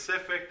more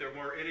specific, they're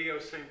more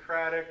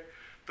idiosyncratic,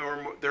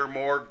 they're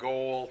more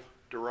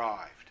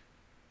goal-derived.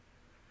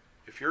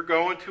 If you're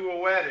going to a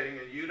wedding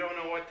and you don't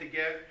know what to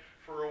get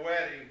for a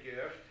wedding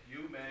gift,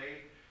 you may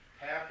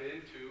tap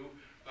into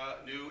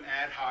a new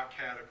ad hoc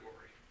category.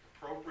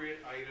 Appropriate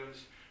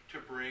items to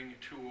bring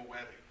to a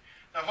wedding.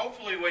 Now,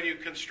 hopefully when you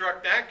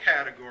construct that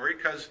category,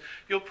 because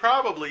you'll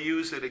probably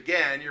use it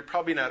again, you're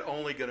probably not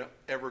only going to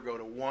ever go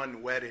to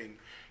one wedding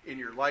in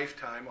your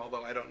lifetime,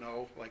 although I don't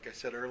know, like I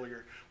said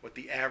earlier, what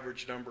the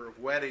average number of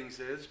weddings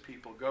is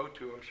people go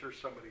to. I'm sure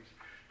somebody's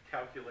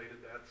calculated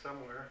that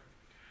somewhere.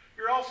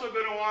 You're also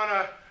going to want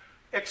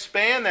to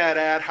expand that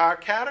ad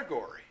hoc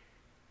category.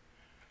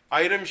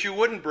 Items you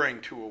wouldn't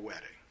bring to a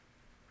wedding.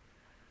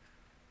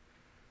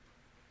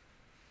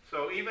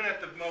 So even at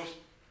the most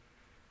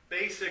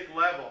basic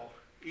level,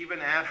 even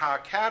ad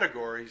hoc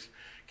categories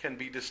can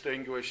be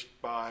distinguished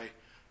by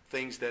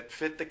things that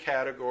fit the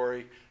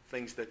category,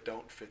 things that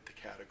don't fit the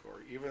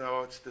category, even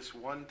though it's this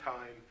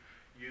one-time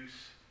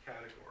use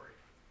category.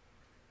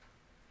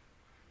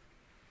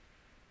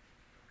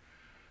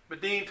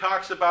 Medine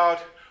talks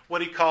about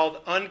what he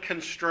called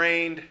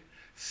unconstrained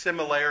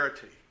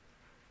similarity.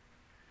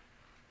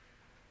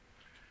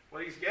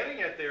 What he's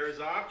getting at there is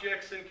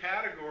objects and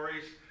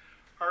categories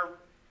are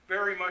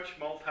very much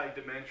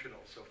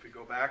multidimensional. So if we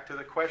go back to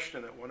the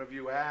question that one of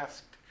you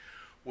asked,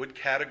 would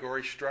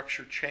category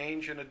structure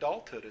change in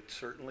adulthood? It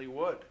certainly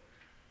would.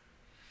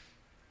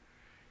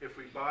 If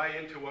we buy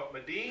into what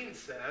Medine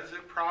says,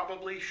 it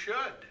probably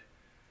should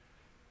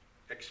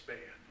expand.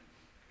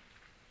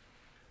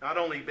 Not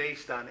only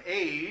based on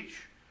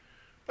age,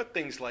 but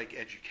things like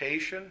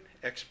education,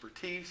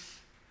 expertise,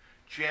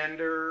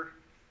 gender,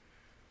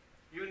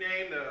 you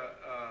name the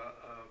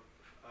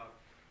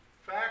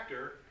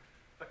factor,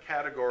 a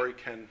category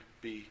can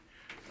be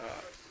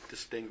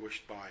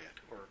distinguished by it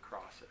or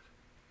across it.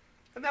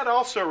 And that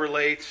also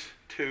relates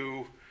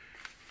to,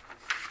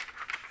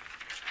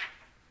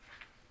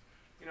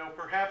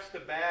 perhaps the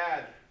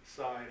bad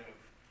side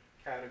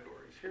of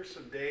categories. Here's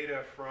some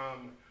data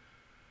from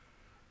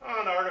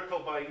an article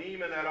by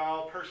Neiman et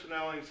al.,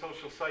 Personnel and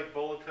Social Psych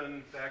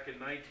Bulletin, back in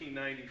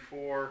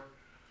 1994.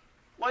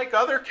 Like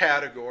other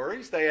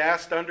categories, they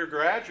asked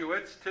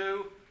undergraduates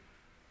to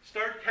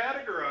start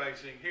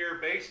categorizing here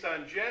based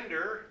on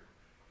gender,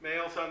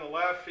 males on the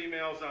left,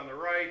 females on the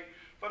right,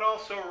 but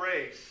also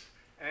race,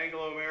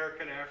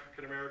 Anglo-American,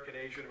 African-American,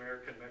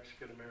 Asian-American,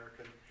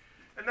 Mexican-American.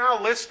 And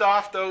now list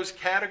off those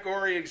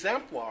category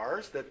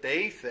exemplars that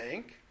they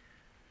think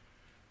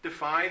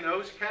define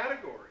those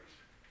categories.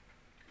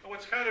 And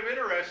what's kind of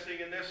interesting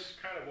in this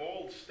kind of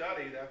old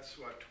study, that's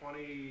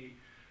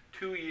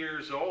 22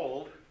 years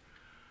old,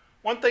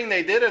 one thing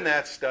they did in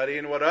that study,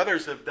 and what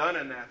others have done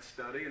in that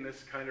study, and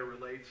this kind of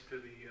relates to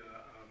the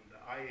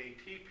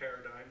IAT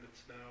paradigm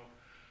that's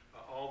now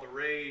all the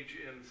rage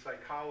in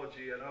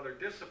psychology and other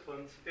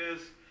disciplines,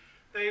 is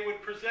they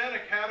would present a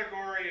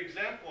category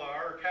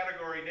exemplar, or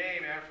category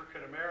name,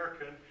 African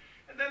American,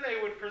 and then they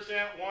would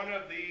present one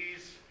of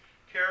these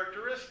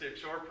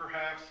characteristics, or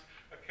perhaps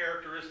a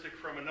characteristic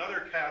from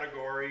another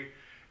category,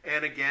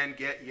 and again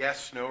get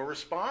yes/no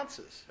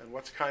responses. And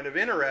what's kind of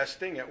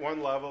interesting at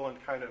one level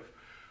and kind of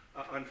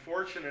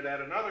unfortunate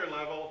at another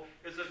level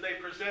is that they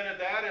presented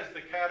that as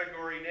the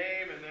category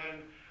name, and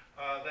then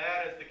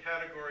that as the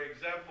category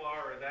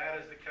exemplar, or that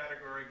as the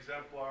category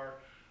exemplar.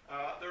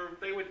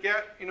 They would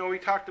get, we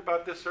talked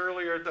about this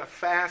earlier, the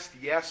fast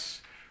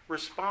yes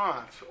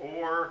response.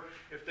 Or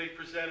if they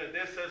presented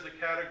this as a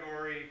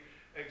category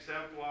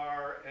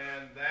exemplar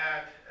and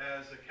that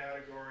as a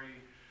category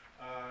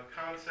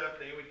concept,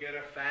 they would get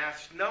a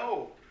fast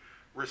no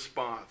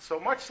response. So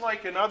much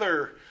like in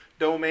other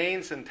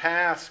domains and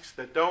tasks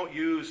that don't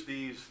use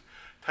these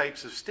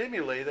types of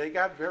stimuli, they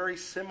got very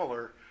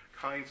similar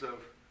kinds of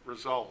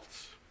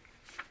results.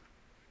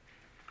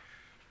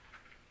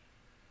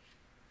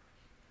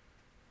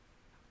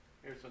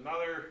 Here's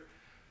another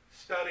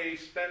study,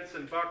 Spence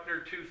and Buckner,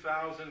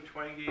 2000,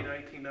 Twenge,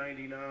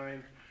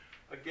 1999.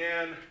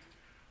 Again,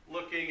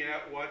 looking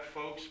at what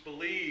folks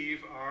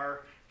believe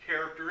are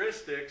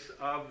characteristics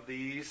of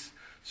these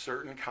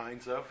certain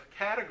kinds of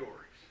categories.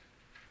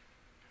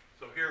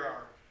 So here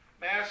are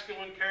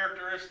masculine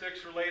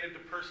characteristics related to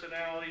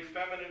personality,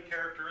 feminine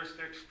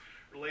characteristics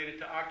related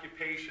to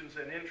occupations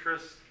and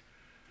interests.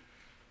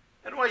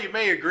 And while you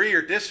may agree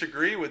or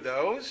disagree with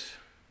those,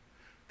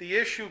 the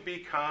issue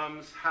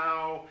becomes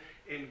how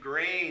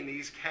ingrained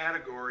these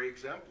category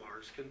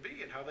exemplars can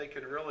be and how they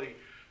can really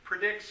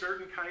predict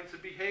certain kinds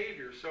of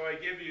behavior. So I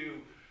give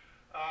you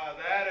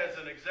that as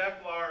an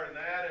exemplar and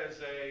that as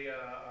a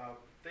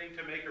thing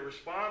to make a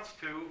response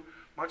to,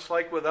 much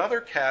like with other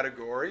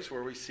categories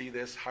where we see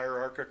this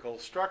hierarchical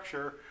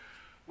structure,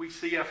 we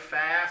see a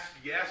fast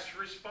yes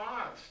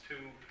response to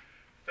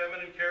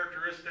feminine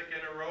characteristic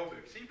and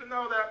aerobics, even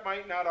though that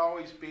might not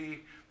always be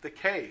the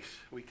case.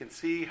 We can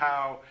see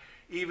how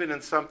even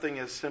in something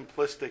as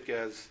simplistic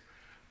as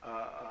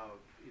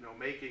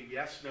making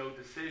yes/no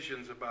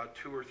decisions about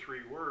 2 or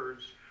 3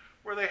 words,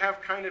 where they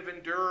have kind of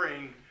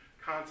enduring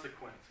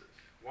consequences.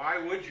 Why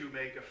would you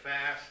make a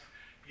fast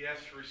yes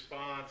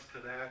response to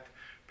that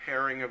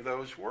pairing of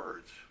those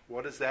words?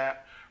 What does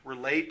that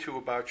relate to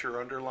about your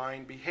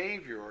underlying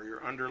behavior or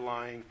your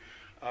underlying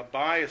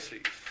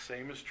biases?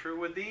 Same is true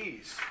with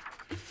these.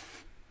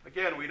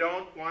 Again, we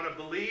don't want to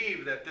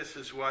believe that this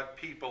is what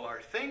people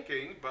are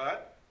thinking,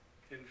 but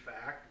in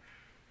fact,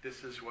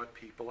 this is what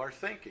people are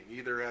thinking,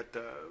 either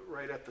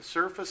right at the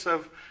surface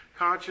of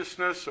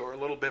consciousness or a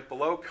little bit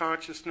below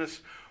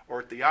consciousness, or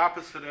at the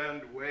opposite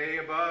end, way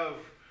above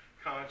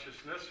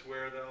consciousness,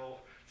 where they'll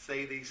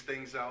say these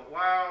things out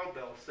loud,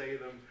 they'll say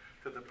them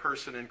to the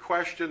person in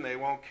question, they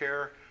won't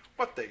care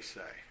what they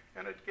say.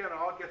 And it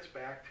all gets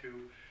back to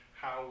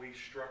how we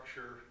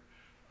structure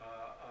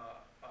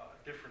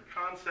different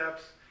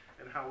concepts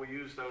and how we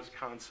use those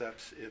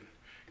concepts in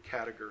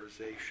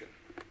categorization.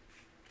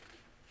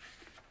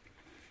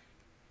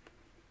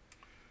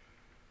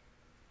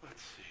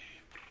 Let's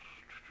see.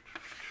 We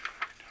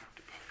talked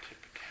about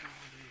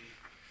typicality.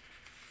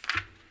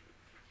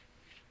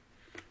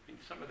 I mean,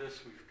 some of this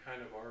we've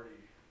kind of already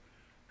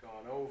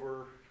gone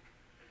over.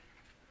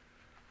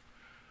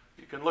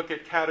 You can look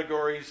at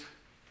categories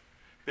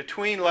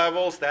between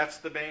levels, that's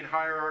the main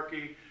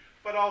hierarchy,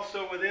 but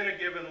also within a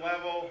given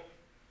level.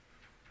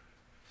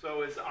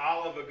 So is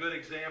olive a good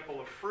example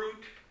of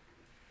fruit?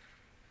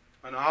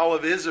 An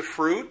olive is a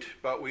fruit,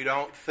 but we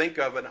don't think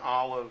of an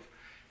olive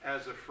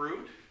as a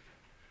fruit.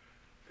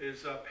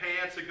 Is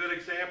pants a good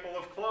example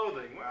of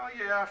clothing? Well,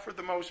 yeah, for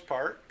the most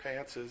part,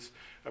 pants is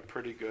a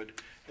pretty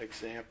good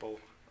example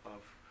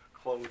of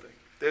clothing.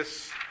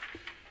 This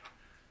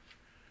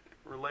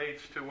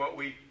relates to what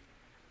we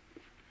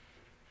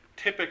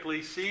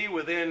typically see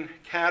within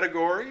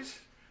categories,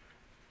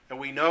 and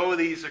we know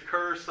these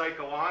occur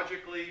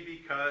psychologically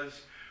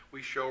because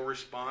we show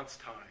response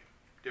time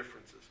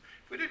differences.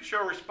 If we didn't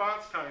show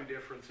response time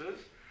differences,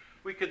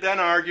 we could then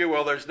argue,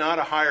 well, there's not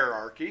a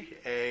hierarchy,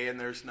 A, and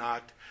there's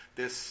not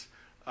this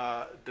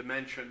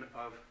dimension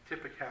of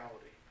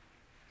typicality.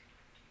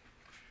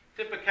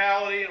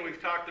 Typicality, and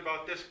we've talked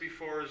about this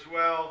before as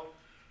well,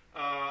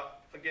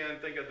 again,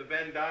 think of the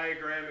Venn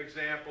diagram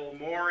example,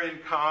 more in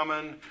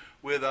common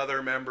with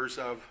other members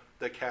of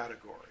the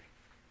category.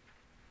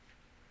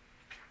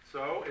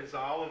 So, is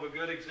olive a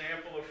good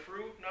example of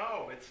fruit?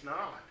 No, it's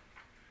not.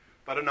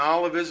 But an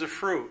olive is a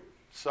fruit.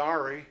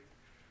 Sorry,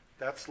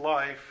 that's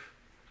life.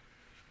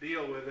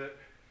 Deal with it.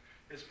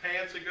 Is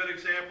pants a good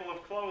example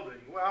of clothing?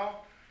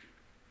 Well,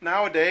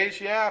 nowadays,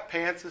 yeah,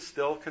 pants is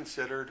still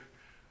considered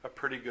a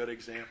pretty good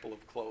example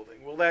of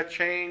clothing. Will that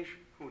change?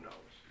 Who knows,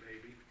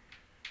 maybe.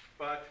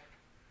 But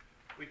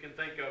we can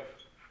think of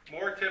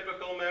more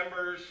typical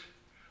members,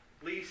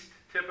 least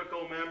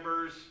typical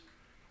members.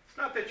 It's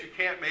not that you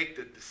can't make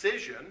the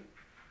decision,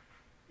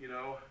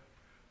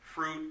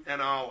 fruit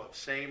and olive,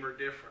 same or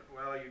different.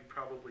 Well, you'd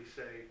probably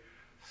say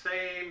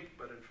same,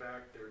 but in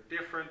fact they're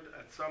different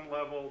at some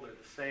level, they're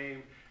the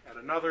same at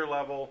another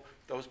level.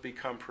 Those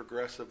become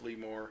progressively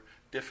more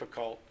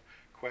difficult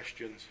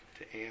questions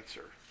to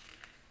answer.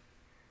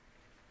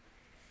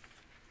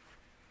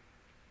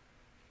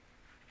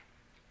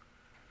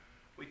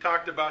 We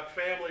talked about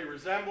family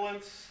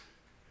resemblance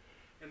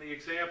in the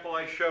example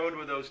I showed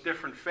with those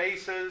different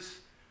faces,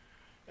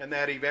 and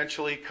that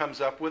eventually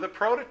comes up with a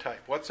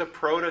prototype. What's a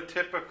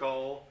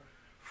prototypical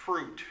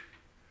fruit?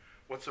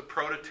 What's a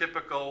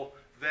prototypical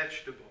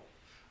vegetable?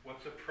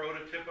 What's a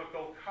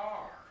prototypical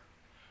car?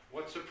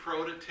 What's a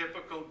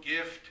prototypical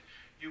gift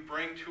you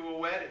bring to a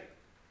wedding?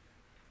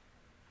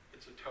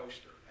 It's a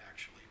toaster,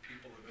 actually.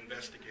 People have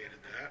investigated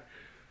that.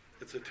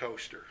 It's a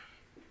toaster.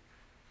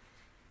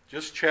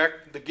 Just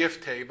check the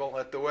gift table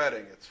at the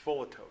wedding. It's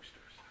full of toasters.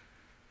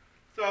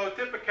 So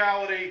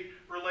typicality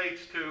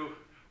relates to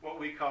what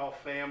we call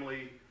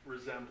family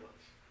resemblance.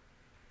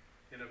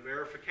 In a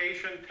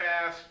verification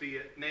task, be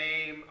it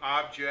name,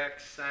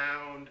 object,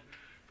 sound,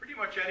 pretty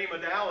much any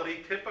modality,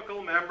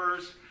 typical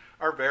members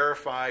are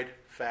verified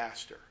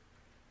faster.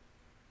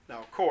 Now,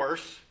 of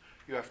course,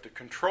 you have to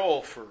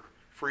control for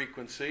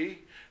frequency,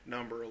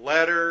 number of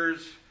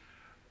letters,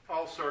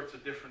 all sorts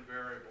of different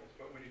variables.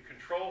 But when you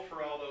control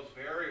for all those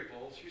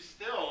variables, you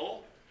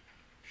still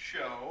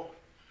show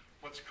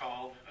what's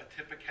called a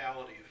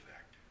typicality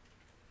effect.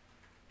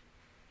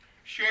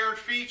 Shared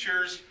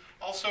features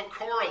also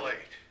correlate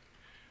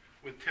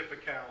with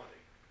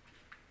typicality.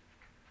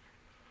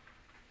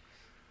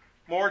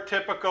 More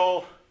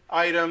typical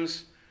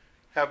items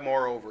have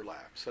more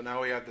overlap. So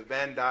now we have the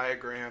Venn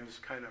diagrams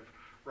kind of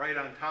right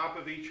on top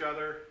of each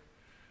other.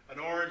 An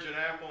orange, an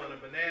apple, and a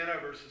banana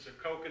versus a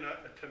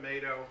coconut, a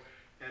tomato,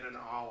 and an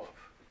olive.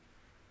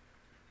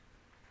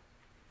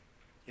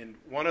 In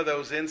one of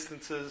those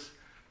instances,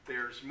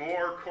 there's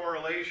more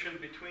correlation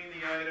between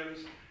the items.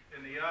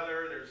 In the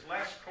other, there's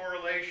less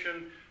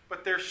correlation,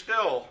 but there's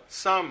still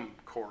some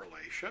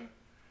correlation.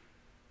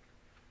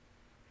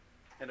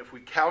 And if we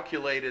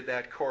calculated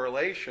that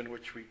correlation,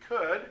 which we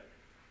could,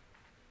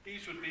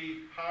 these would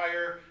be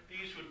higher,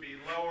 these would be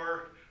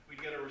lower.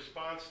 We'd get a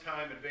response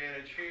time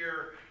advantage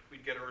here.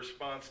 We'd get a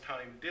response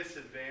time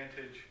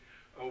disadvantage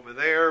over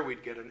there.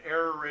 We'd get an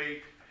error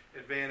rate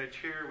advantage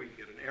here. We'd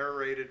get an error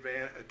rate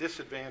a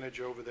disadvantage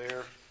over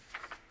there.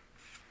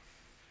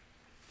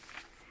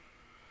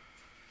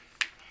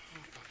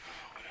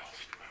 What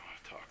else do I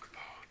want to talk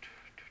about?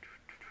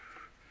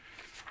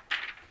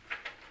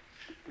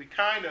 We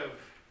kind of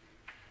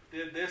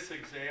did this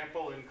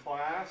example in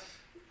class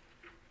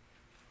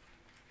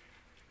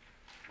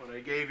when I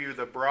gave you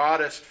the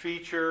broadest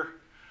feature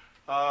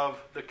of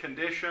the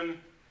condition,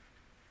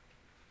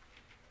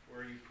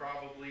 where you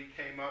probably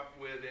came up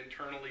with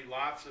internally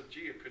lots of,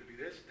 gee, it could be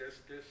this, this,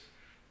 this,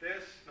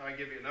 this. Now I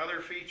give you another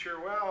feature.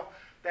 Well,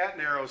 that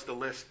narrows the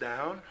list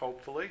down,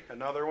 hopefully.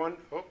 Another one,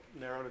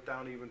 narrowed it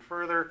down even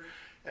further.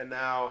 And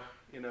now,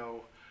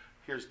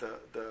 here's the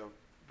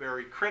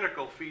very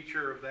critical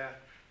feature of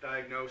that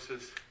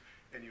diagnosis,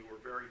 and you were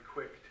very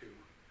quick to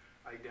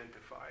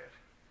identify it.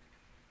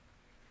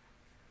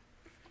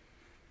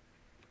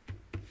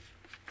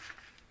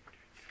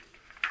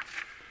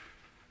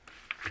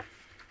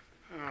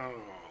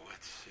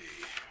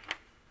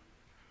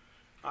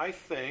 I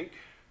think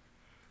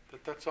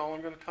that that's all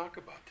I'm going to talk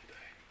about today.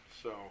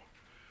 So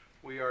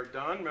we are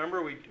done.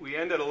 Remember, we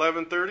end at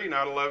 11:30,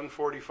 not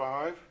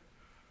 11:45.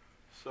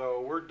 So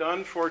we're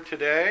done for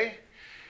today.